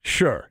hoodwinked?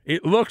 Sure,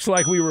 it looks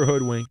like we were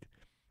hoodwinked.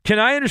 Can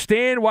I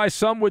understand why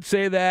some would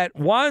say that?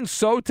 Juan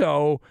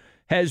Soto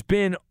has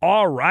been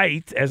all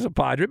right as a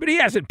Padre, but he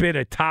hasn't been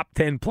a top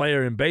 10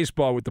 player in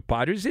baseball with the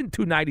Padres. He's in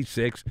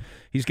 296.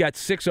 He's got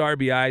 6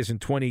 RBIs in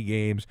 20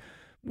 games,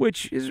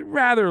 which is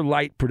rather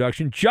light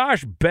production.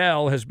 Josh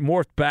Bell has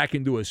morphed back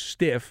into a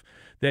stiff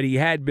that he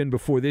had been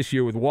before this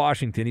year with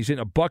Washington. He's in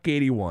a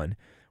 .181,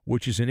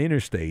 which is an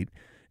interstate,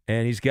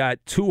 and he's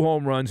got 2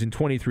 home runs in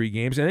 23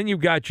 games. And then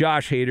you've got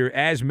Josh Hader,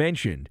 as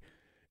mentioned,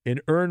 an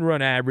earned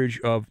run average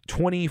of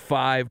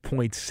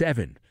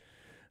 25.7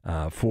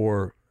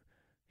 for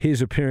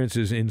his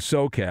appearances in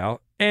SoCal.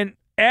 And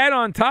add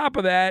on top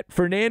of that,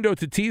 Fernando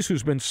Tatis,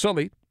 who's been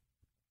sullied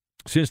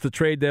since the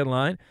trade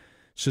deadline,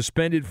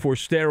 suspended for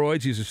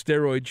steroids. He's a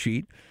steroid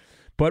cheat.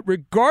 But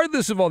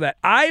regardless of all that,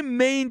 I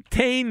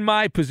maintain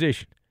my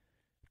position.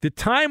 The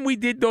time we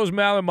did those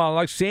Maller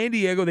monologues, San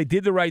Diego, they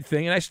did the right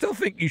thing, and I still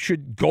think you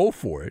should go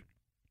for it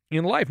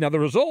in life. Now, the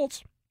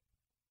results,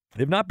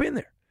 they've not been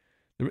there.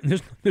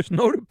 There's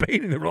no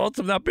debating. The results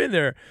have not been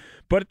there.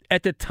 But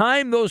at the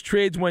time those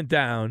trades went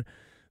down,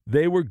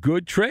 they were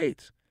good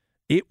trades.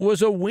 It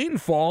was a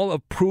windfall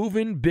of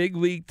proven big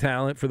league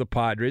talent for the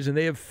Padres, and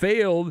they have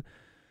failed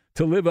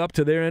to live up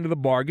to their end of the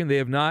bargain. They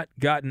have not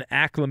gotten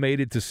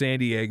acclimated to San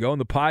Diego, and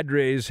the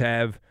Padres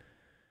have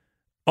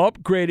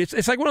upgraded.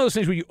 It's like one of those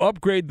things where you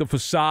upgrade the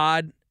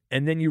facade,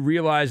 and then you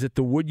realize that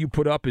the wood you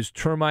put up is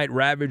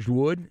termite-ravaged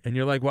wood, and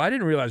you're like, well, I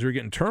didn't realize we were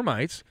getting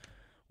termites.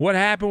 What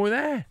happened with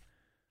that?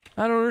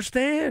 I don't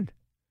understand.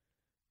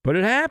 But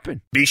it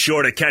happened. Be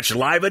sure to catch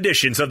live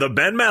editions of the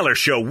Ben Maller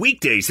Show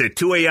weekdays at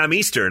 2 a.m.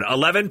 Eastern,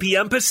 11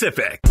 p.m.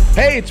 Pacific.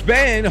 Hey, it's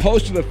Ben,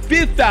 host of the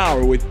Fifth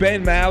Hour with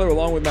Ben Maller,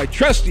 along with my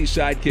trusty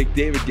sidekick,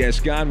 David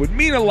Gascon. Would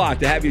mean a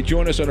lot to have you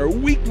join us on our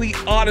weekly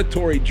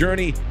auditory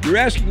journey. You're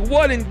asking,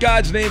 what in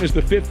God's name is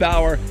the Fifth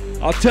Hour?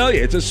 I'll tell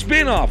you, it's a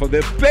spin-off of the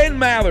Ben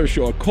Maller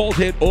Show, a cult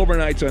hit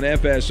overnights on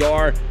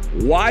FSR.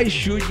 Why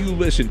should you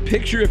listen?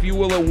 Picture, if you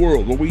will, a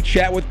world where we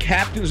chat with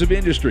captains of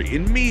industry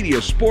in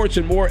media, sports,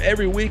 and more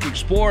every week.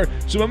 Explore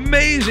some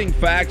amazing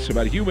facts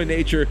about human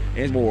nature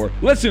and more.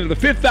 Listen to the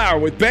Fifth Hour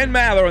with Ben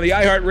Maller on the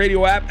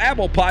iHeartRadio app,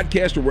 Apple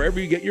Podcast, or wherever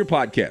you get your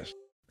podcasts.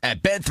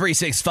 At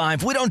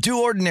Bet365, we don't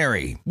do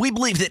ordinary. We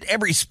believe that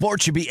every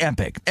sport should be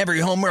epic.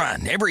 Every home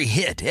run, every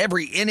hit,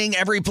 every inning,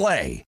 every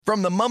play.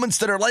 From the moments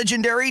that are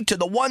legendary to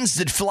the ones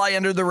that fly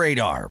under the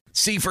radar.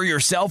 See for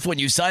yourself when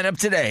you sign up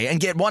today and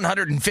get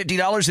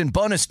 $150 in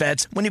bonus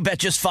bets when you bet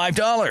just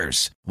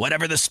 $5.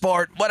 Whatever the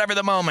sport, whatever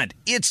the moment,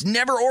 it's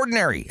never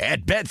ordinary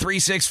at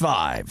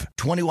Bet365.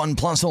 21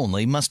 plus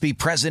only. Must be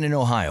present in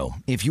Ohio.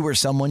 If you or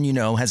someone you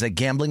know has a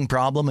gambling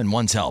problem and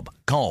wants help,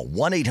 call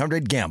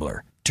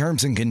 1-800-GAMBLER.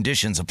 Terms and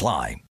conditions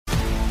apply.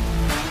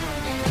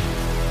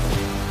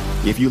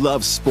 If you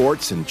love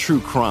sports and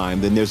true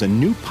crime, then there's a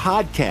new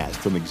podcast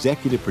from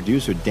executive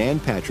producer Dan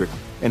Patrick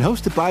and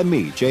hosted by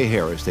me, Jay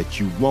Harris,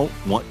 that you won't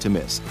want to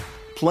miss.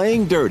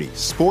 Playing Dirty: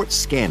 Sports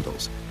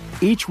Scandals.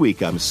 Each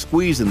week, I'm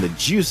squeezing the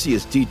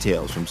juiciest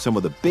details from some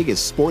of the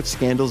biggest sports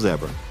scandals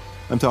ever.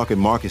 I'm talking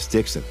Marcus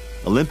Dixon,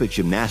 Olympic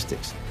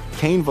gymnastics,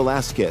 Cain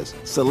Velasquez,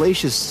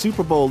 salacious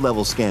Super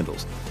Bowl-level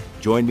scandals.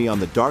 Join me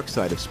on the dark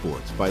side of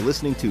sports by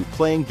listening to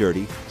Playing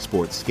Dirty: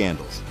 Sports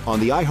Scandals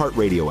on the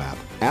iHeartRadio app,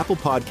 Apple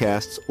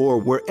Podcasts, or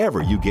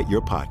wherever you get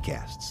your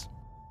podcasts.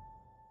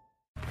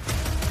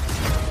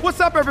 What's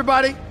up,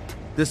 everybody?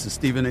 This is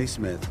Stephen A.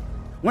 Smith.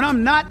 When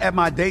I'm not at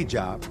my day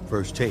job,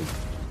 First Take,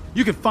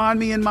 you can find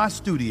me in my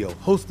studio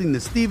hosting the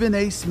Stephen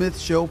A. Smith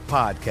Show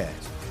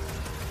podcast.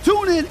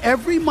 Tune in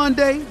every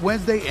Monday,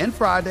 Wednesday, and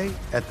Friday,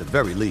 at the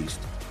very least,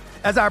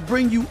 as I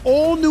bring you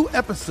all new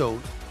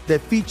episodes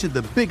that feature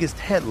the biggest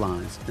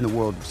headlines in the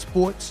world of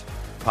sports,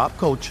 pop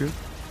culture,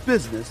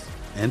 business,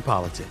 and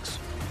politics.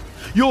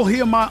 You'll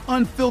hear my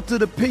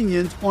unfiltered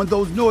opinions on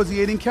those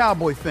nauseating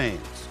Cowboy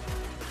fans,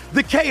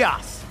 the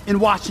chaos in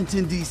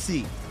Washington,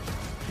 D.C.,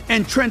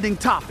 and trending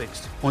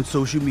topics on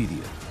social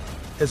media,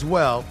 as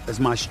well as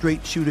my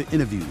straight shooter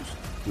interviews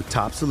with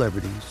top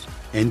celebrities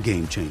and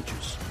game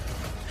changers.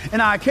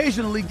 And I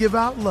occasionally give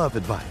out love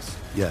advice.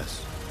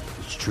 Yes,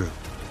 it's true.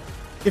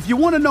 If you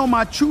want to know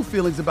my true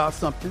feelings about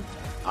something,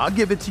 I'll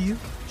give it to you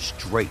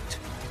straight.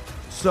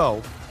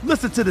 So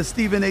listen to the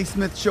Stephen A.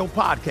 Smith Show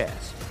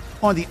podcast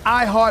on the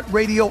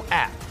iHeartRadio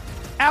app,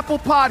 Apple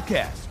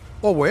Podcasts,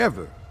 or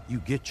wherever you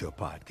get your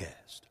podcast.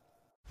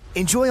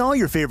 Enjoy all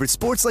your favorite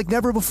sports like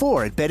never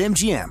before at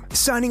BetMGM.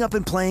 Signing up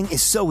and playing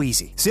is so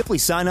easy. Simply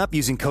sign up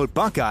using code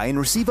Buckeye and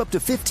receive up to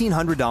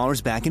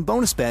 $1,500 back in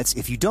bonus bets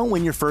if you don't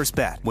win your first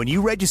bet. When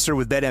you register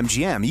with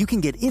BetMGM, you can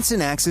get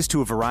instant access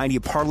to a variety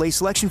of parlay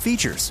selection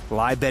features,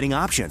 live betting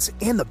options,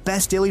 and the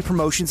best daily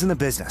promotions in the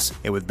business.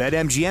 And with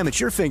BetMGM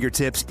at your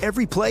fingertips,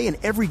 every play and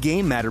every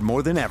game matter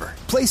more than ever.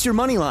 Place your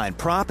moneyline,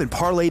 prop, and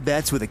parlay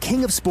bets with the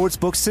king of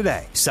sportsbooks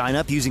today. Sign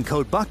up using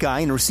code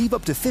Buckeye and receive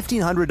up to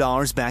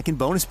 $1,500 back in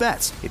bonus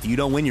bets if you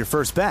don't win your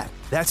first bet.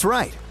 That's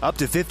right, up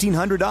to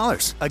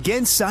 $1,500.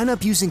 Again, sign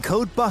up using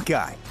code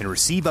Buckeye and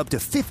receive up to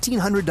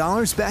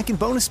 $1,500 back in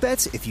bonus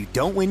bets if you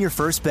don't win your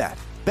first bet.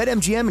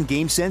 BetMGM and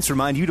GameSense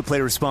remind you to play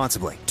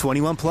responsibly.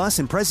 21 plus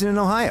and present in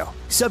Ohio.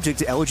 Subject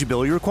to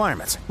eligibility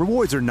requirements.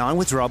 Rewards are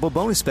non-withdrawable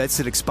bonus bets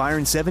that expire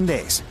in 7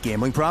 days.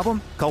 Gambling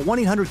problem? Call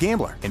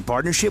 1-800-GAMBLER in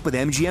partnership with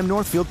MGM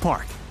Northfield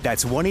Park.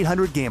 That's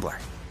 1-800-GAMBLER.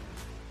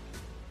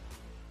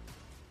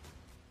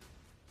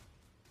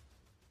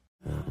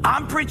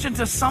 I'm preaching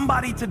to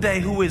somebody today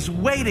who is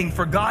waiting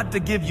for God to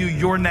give you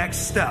your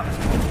next step.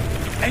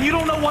 And you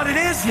don't know what it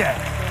is yet.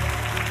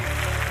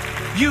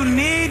 You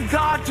need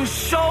God to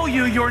show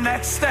you your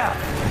next step.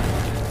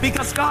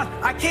 Because God,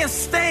 I can't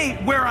stay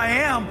where I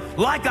am,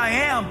 like I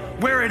am,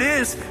 where it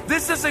is.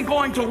 This isn't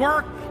going to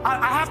work.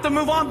 I have to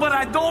move on, but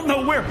I don't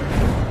know where.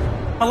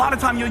 A lot of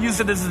time you'll use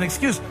it as an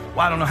excuse.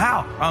 Well, I don't know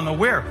how. I don't know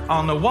where. I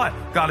don't know what.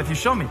 God, if you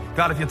show me.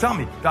 God, if you tell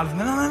me. God, if...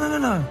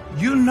 No.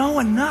 You know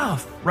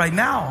enough right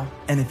now.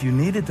 And if you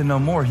needed to know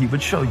more, he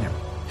would show you.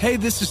 Hey,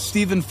 this is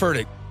Stephen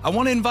Furtick. I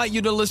want to invite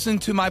you to listen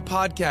to my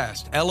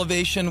podcast,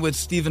 Elevation with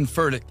Stephen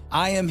Furtick.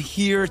 I am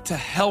here to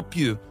help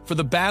you for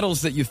the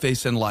battles that you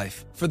face in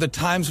life, for the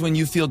times when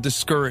you feel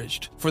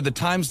discouraged, for the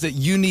times that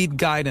you need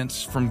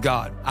guidance from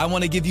God. I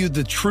want to give you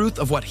the truth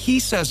of what he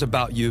says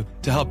about you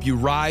to help you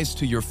rise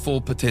to your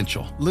full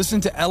potential. Listen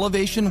to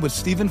Elevation with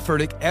Stephen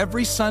Furtick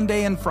every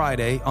Sunday and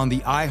Friday on the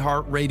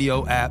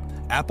iHeartRadio app,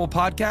 Apple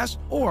Podcasts,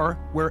 or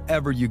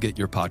wherever you get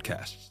your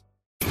podcasts.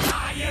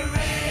 Are you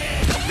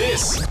ready?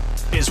 This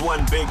is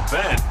when Big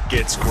Ben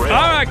gets great.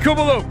 All right,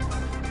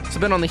 Kubaloo. So,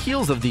 Ben, on the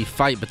heels of the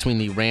fight between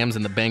the Rams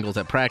and the Bengals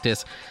at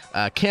practice,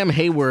 Cam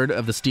Hayward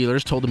of the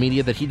Steelers told the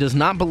media that he does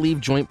not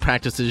believe joint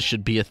practices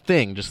should be a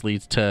thing. Just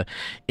leads to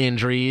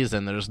injuries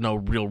and there's no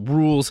real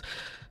rules.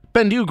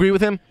 Ben, do you agree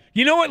with him?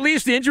 You know what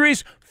leads to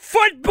injuries?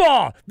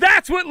 Football!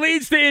 That's what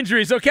leads to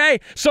injuries,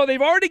 okay? So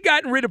they've already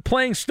gotten rid of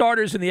playing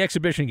starters in the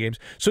exhibition games.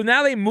 So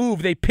now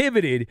they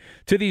pivoted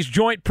to these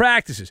joint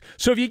practices.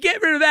 So if you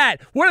get rid of that,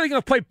 what are they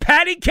going to play,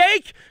 patty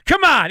cake?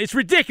 Come on, it's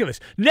ridiculous.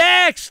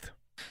 Next!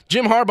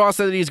 Jim Harbaugh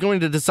said that he's going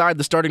to decide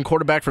the starting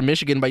quarterback for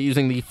Michigan by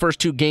using the first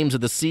 2 games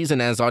of the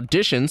season as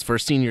auditions for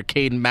senior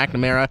Caden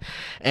McNamara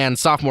and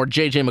sophomore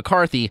J.J.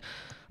 McCarthy.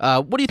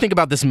 What do you think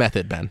about this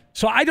method, Ben?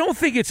 So I don't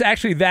think it's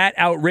actually that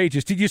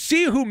outrageous. Did you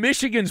see who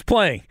Michigan's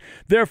playing?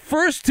 Their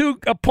first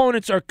 2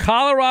 opponents are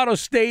Colorado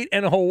State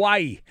and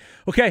Hawaii.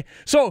 Okay,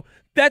 so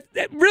that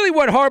really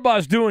what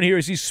Harbaugh's doing here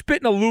is he's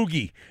spitting a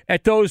loogie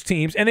at those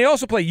teams, and they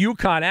also play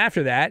UConn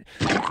after that.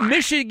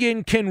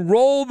 Michigan can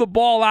roll the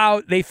ball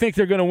out. They think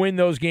they're going to win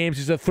those games.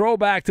 It's a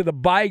throwback to the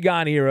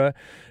bygone era,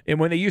 and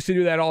when they used to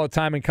do that all the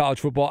time in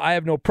college football. I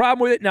have no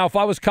problem with it. Now, if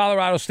I was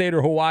Colorado State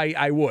or Hawaii,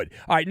 I would.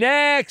 All right,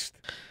 next.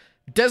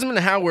 Desmond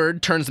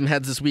Howard turned some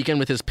heads this weekend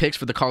with his picks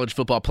for the college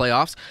football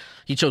playoffs.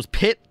 He chose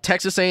Pitt,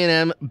 Texas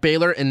A&M,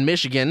 Baylor, and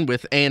Michigan,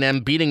 with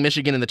A&M beating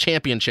Michigan in the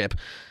championship.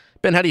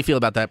 Ben, how do you feel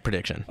about that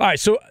prediction? All right,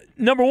 so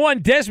Number one,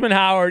 Desmond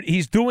Howard,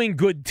 he's doing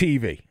good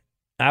TV.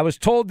 I was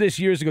told this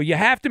years ago. You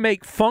have to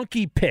make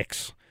funky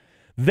picks.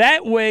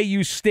 That way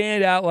you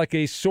stand out like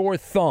a sore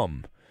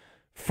thumb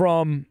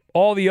from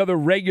all the other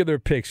regular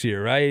picks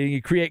here, right? You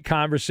create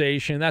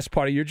conversation. That's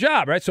part of your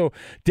job, right? So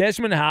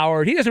Desmond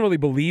Howard, he doesn't really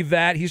believe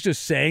that. He's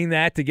just saying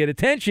that to get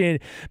attention.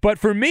 But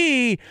for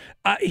me,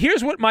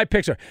 here's what my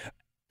picks are.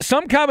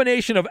 Some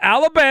combination of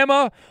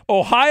Alabama,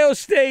 Ohio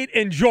State,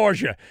 and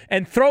Georgia,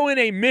 and throw in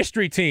a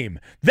mystery team.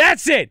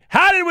 That's it.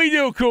 How did we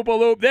do, Koopa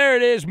Loop? There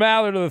it is,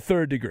 Mallard of the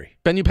third degree.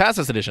 Ben, you passed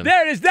this edition.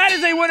 There it is. That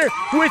is a winner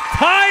with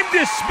time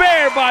to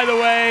spare, by the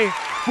way.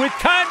 With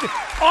time,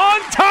 on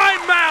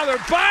time,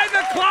 Mallard. By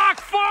the clock,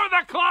 for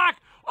the clock,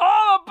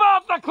 all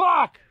about the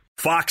clock.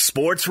 Fox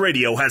Sports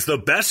Radio has the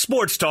best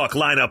sports talk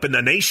lineup in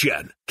the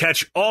nation.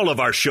 Catch all of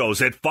our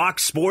shows at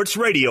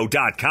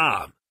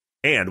foxsportsradio.com.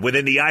 And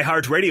within the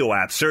iHeartRadio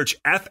app, search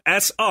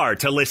FSR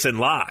to listen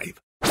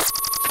live.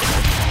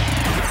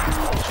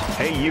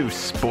 Hey, you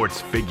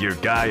sports figure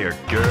guy or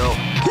girl.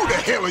 Who the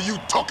hell are you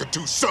talking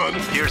to, son?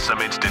 Here's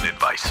some instant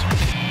advice.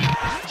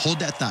 Hold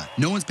that thought.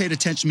 No one's paid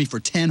attention to me for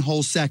 10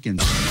 whole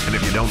seconds. And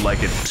if you don't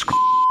like it, screw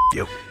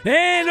you.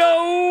 And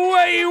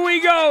away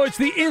we go. It's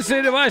the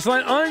Instant Advice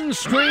Line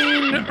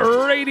on-screen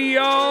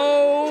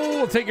radio.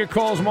 We'll take your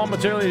calls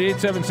momentarily at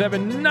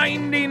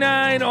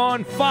 877-99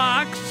 on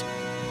Fox.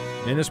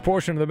 In this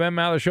portion of the Ben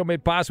Maller Show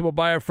made possible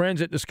by our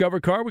friends at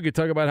Discover Card, we could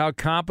talk about how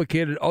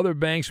complicated other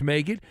banks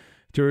make it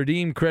to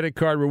redeem credit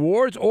card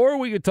rewards, or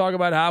we could talk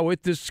about how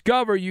with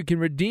Discover you can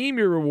redeem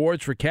your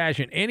rewards for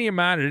cash in any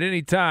amount at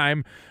any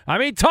time. I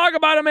mean, talk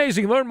about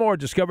amazing. Learn more at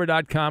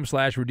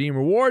discover.com/redeem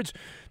rewards.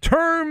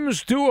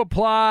 Terms to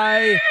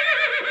apply.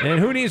 And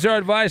who needs our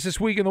advice this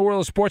week in the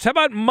world of sports? How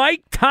about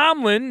Mike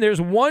Tomlin?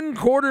 There's one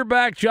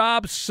quarterback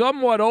job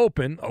somewhat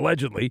open,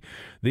 allegedly.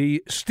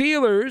 The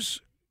Steelers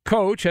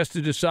coach has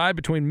to decide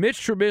between Mitch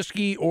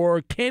Trubisky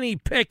or Kenny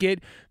Pickett.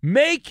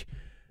 Make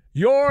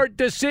your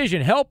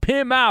decision. Help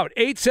him out.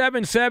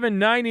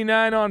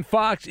 877-99 on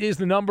Fox is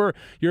the number.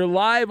 You're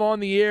live on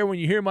the air when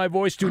you hear my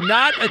voice. Do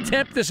not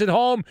attempt this at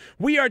home.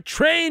 We are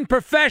trained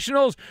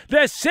professionals.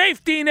 The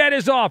safety net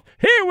is off.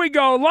 Here we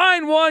go.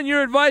 Line one,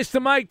 your advice to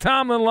Mike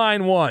Tomlin,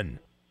 line one.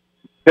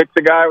 Pick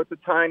the guy with the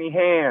tiny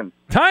hands.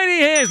 Tiny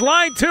hands.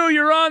 Line two,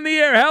 you're on the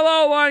air.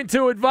 Hello, line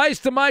two. Advice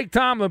to Mike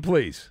Tomlin,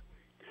 please.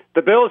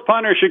 The Bills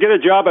punter should get a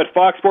job at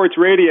Fox Sports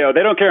Radio.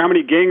 They don't care how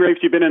many gang rapes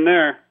you've been in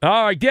there.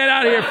 All right, get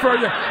out of here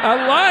further.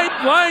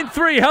 Line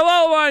three.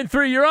 Hello, line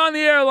three. You're on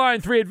the air,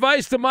 line three.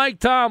 Advice to Mike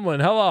Tomlin.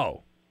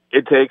 Hello.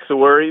 It takes a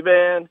worry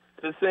man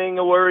to sing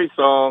a worry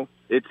song.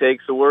 It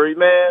takes a worry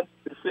man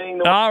to sing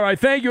the... All right,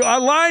 thank you.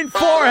 Line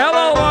four.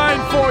 Hello,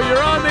 line four.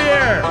 You're on the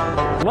air.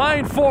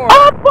 Line four.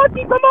 I'm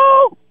Bucky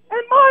Camo,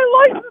 and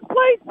my license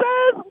plate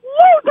says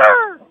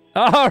loser.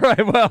 All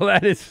right, well,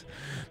 that is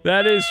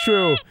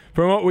true.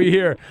 From what we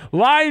hear.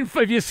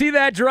 If you see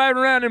that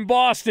driving around in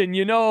Boston,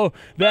 you know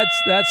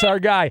that's our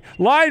guy.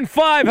 Line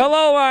five.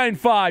 Hello, line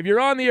five. You're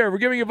on the air. We're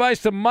giving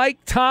advice to Mike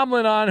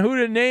Tomlin on who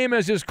to name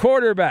as his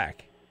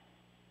quarterback.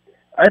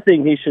 I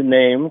think he should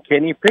name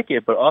Kenny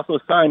Pickett, but also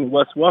sign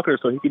Wes Walker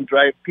so he can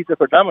drive pizza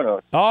for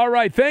Domino's. All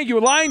right, thank you.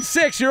 Line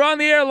six. You're on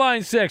the air,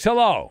 line six.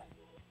 Hello.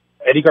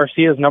 Eddie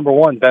Garcia is number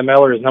one. Ben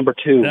Maller is number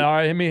two. All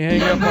right, let me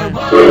hang up.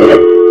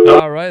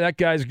 All right, that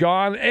guy's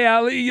gone.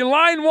 Hey,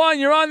 line one,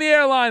 you're on the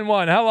air, line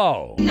one.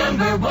 Hello.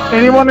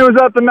 Anyone who was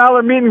at the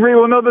Maller meet and greet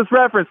will know this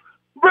reference.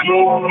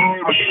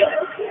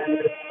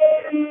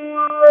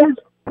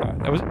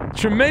 That was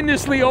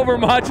tremendously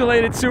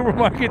overmodulated,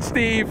 Supermarket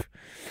Steve.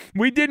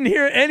 We didn't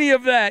hear any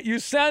of that. You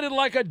sounded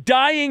like a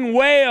dying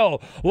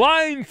whale.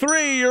 Line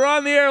three, you're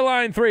on the air,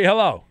 line three.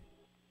 Hello.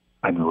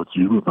 I know it's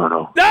you,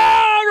 Roberto.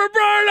 No,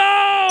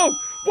 Roberto!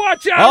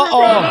 Watch out,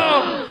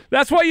 Roberto!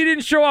 That's why you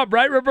didn't show up,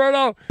 right,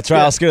 Roberto? That's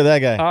right. I'll scare that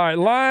guy. All right,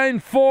 line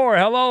four.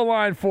 Hello,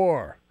 line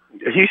four.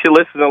 You should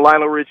listen to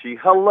Lionel Richie.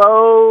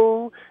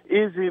 Hello,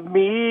 is it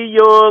me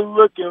you're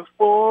looking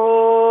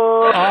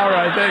for? All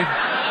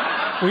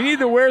right, we need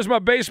the Where's My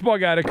Baseball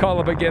guy to call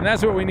up again.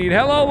 That's what we need.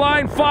 Hello,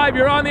 line five.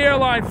 You're on the air,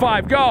 line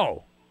five.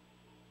 Go.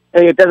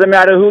 Hey, it doesn't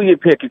matter who you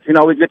pick. You can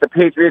always get the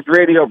Patriots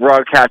radio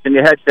broadcast in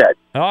your headset.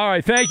 All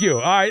right, thank you.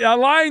 All right,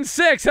 line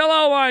six.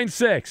 Hello, line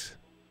six.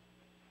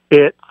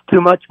 It's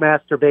too much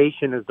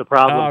masturbation is the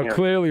problem here.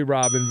 Clearly,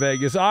 Rob in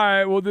Vegas. All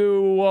right, we'll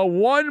do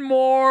one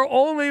more,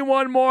 only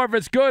one more. If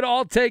it's good,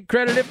 I'll take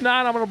credit. If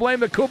not, I'm going to blame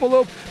the Koopa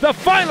Loop. The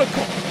final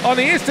call on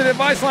the Instant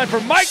Advice Line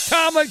for Mike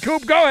Tomlin.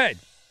 Coop, go ahead.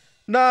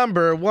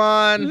 Number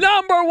one.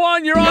 Number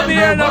one, you're on the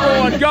air. Number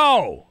one,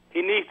 go.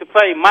 He needs to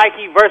play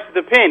Mikey versus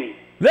the Penny.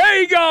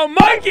 There you go,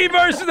 Mikey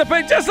versus the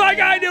Penny, just like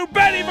I do,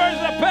 Benny versus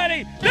the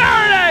Penny. There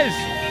it is.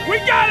 We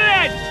got it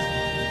in.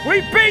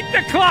 We beat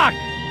the clock.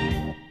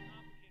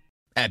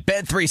 At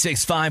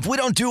Bet365, we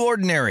don't do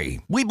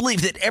ordinary. We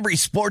believe that every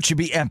sport should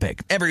be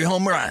epic. Every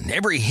home run,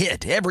 every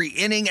hit, every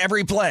inning,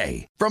 every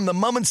play. From the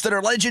moments that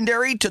are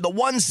legendary to the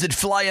ones that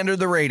fly under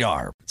the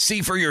radar.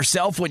 See for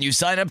yourself when you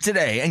sign up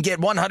today and get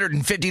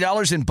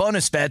 $150 in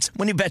bonus bets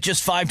when you bet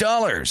just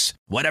 $5.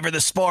 Whatever the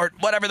sport,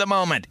 whatever the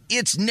moment,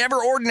 it's never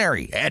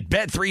ordinary at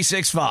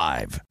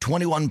Bet365.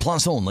 21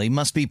 plus only.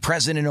 Must be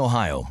present in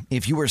Ohio.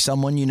 If you or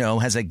someone you know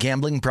has a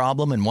gambling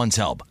problem and wants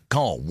help,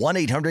 call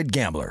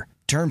 1-800-GAMBLER.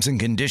 Terms and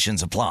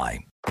conditions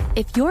apply.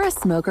 If you're a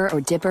smoker or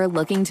dipper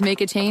looking to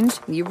make a change,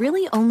 you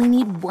really only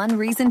need one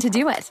reason to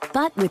do it.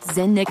 But with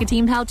Zyn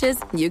nicotine pouches,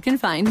 you can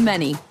find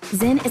many.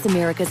 Zyn is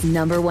America's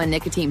 #1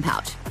 nicotine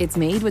pouch. It's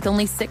made with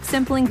only 6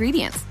 simple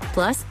ingredients.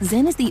 Plus,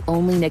 Zyn is the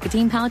only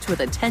nicotine pouch with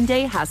a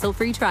 10-day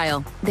hassle-free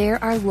trial.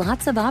 There are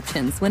lots of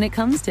options when it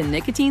comes to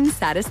nicotine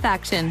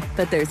satisfaction,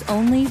 but there's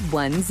only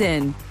one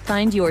Zyn.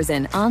 Find your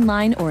Zyn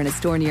online or in a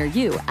store near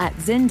you at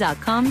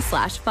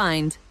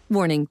zyn.com/find.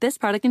 Warning, this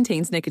product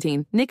contains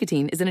nicotine.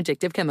 Nicotine is an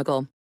addictive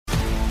chemical.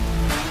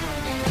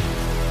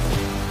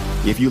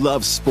 If you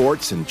love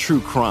sports and true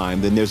crime,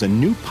 then there's a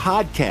new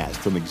podcast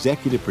from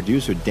executive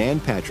producer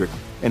Dan Patrick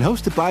and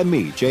hosted by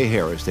me, Jay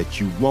Harris, that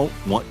you won't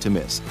want to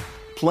miss.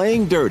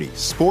 Playing Dirty: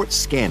 Sports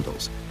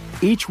Scandals.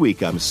 Each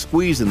week, I'm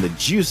squeezing the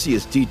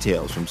juiciest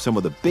details from some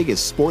of the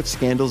biggest sports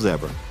scandals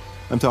ever.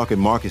 I'm talking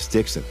Marcus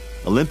Dixon,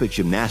 Olympic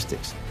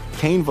gymnastics,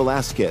 Cain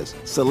Velasquez,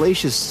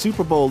 salacious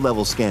Super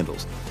Bowl-level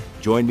scandals.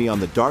 Join me on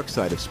the dark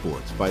side of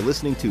sports by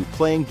listening to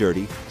Playing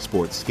Dirty: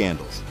 Sports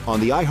Scandals on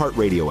the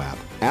iHeartRadio app,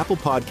 Apple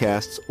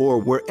Podcasts, or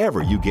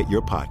wherever you get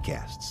your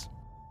podcasts.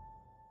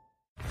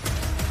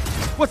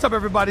 What's up,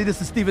 everybody?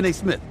 This is Stephen A.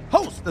 Smith,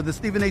 host of the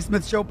Stephen A.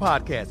 Smith Show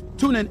podcast.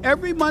 Tune in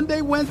every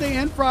Monday, Wednesday,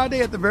 and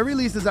Friday at the very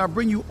least as I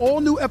bring you all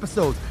new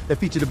episodes that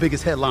feature the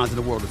biggest headlines in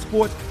the world of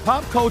sports,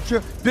 pop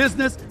culture,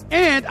 business,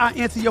 and I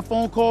answer your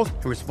phone calls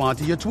and respond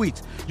to your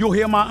tweets. You'll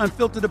hear my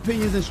unfiltered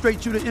opinions and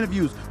straight-shooter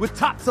interviews with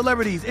top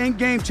celebrities and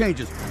game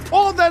changers.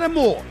 All that and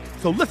more.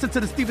 So listen to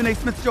the Stephen A.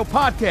 Smith Show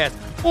podcast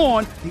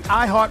on the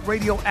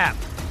iHeartRadio app,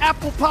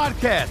 Apple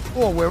Podcasts,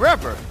 or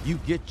wherever you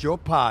get your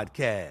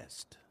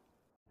podcast.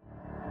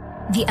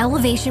 The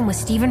Elevation with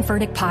Stephen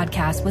Furtick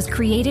podcast was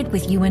created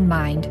with you in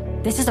mind.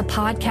 This is a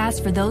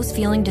podcast for those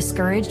feeling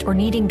discouraged or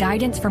needing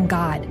guidance from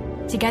God.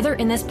 Together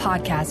in this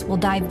podcast, we'll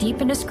dive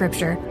deep into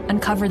Scripture,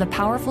 uncover the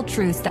powerful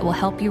truths that will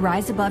help you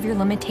rise above your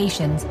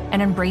limitations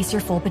and embrace your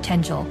full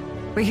potential.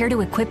 We're here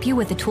to equip you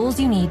with the tools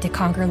you need to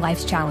conquer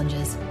life's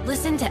challenges.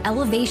 Listen to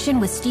Elevation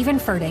with Stephen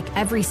Furtick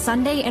every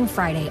Sunday and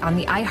Friday on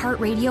the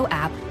iHeartRadio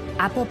app,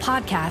 Apple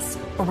Podcasts,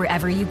 or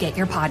wherever you get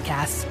your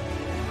podcasts.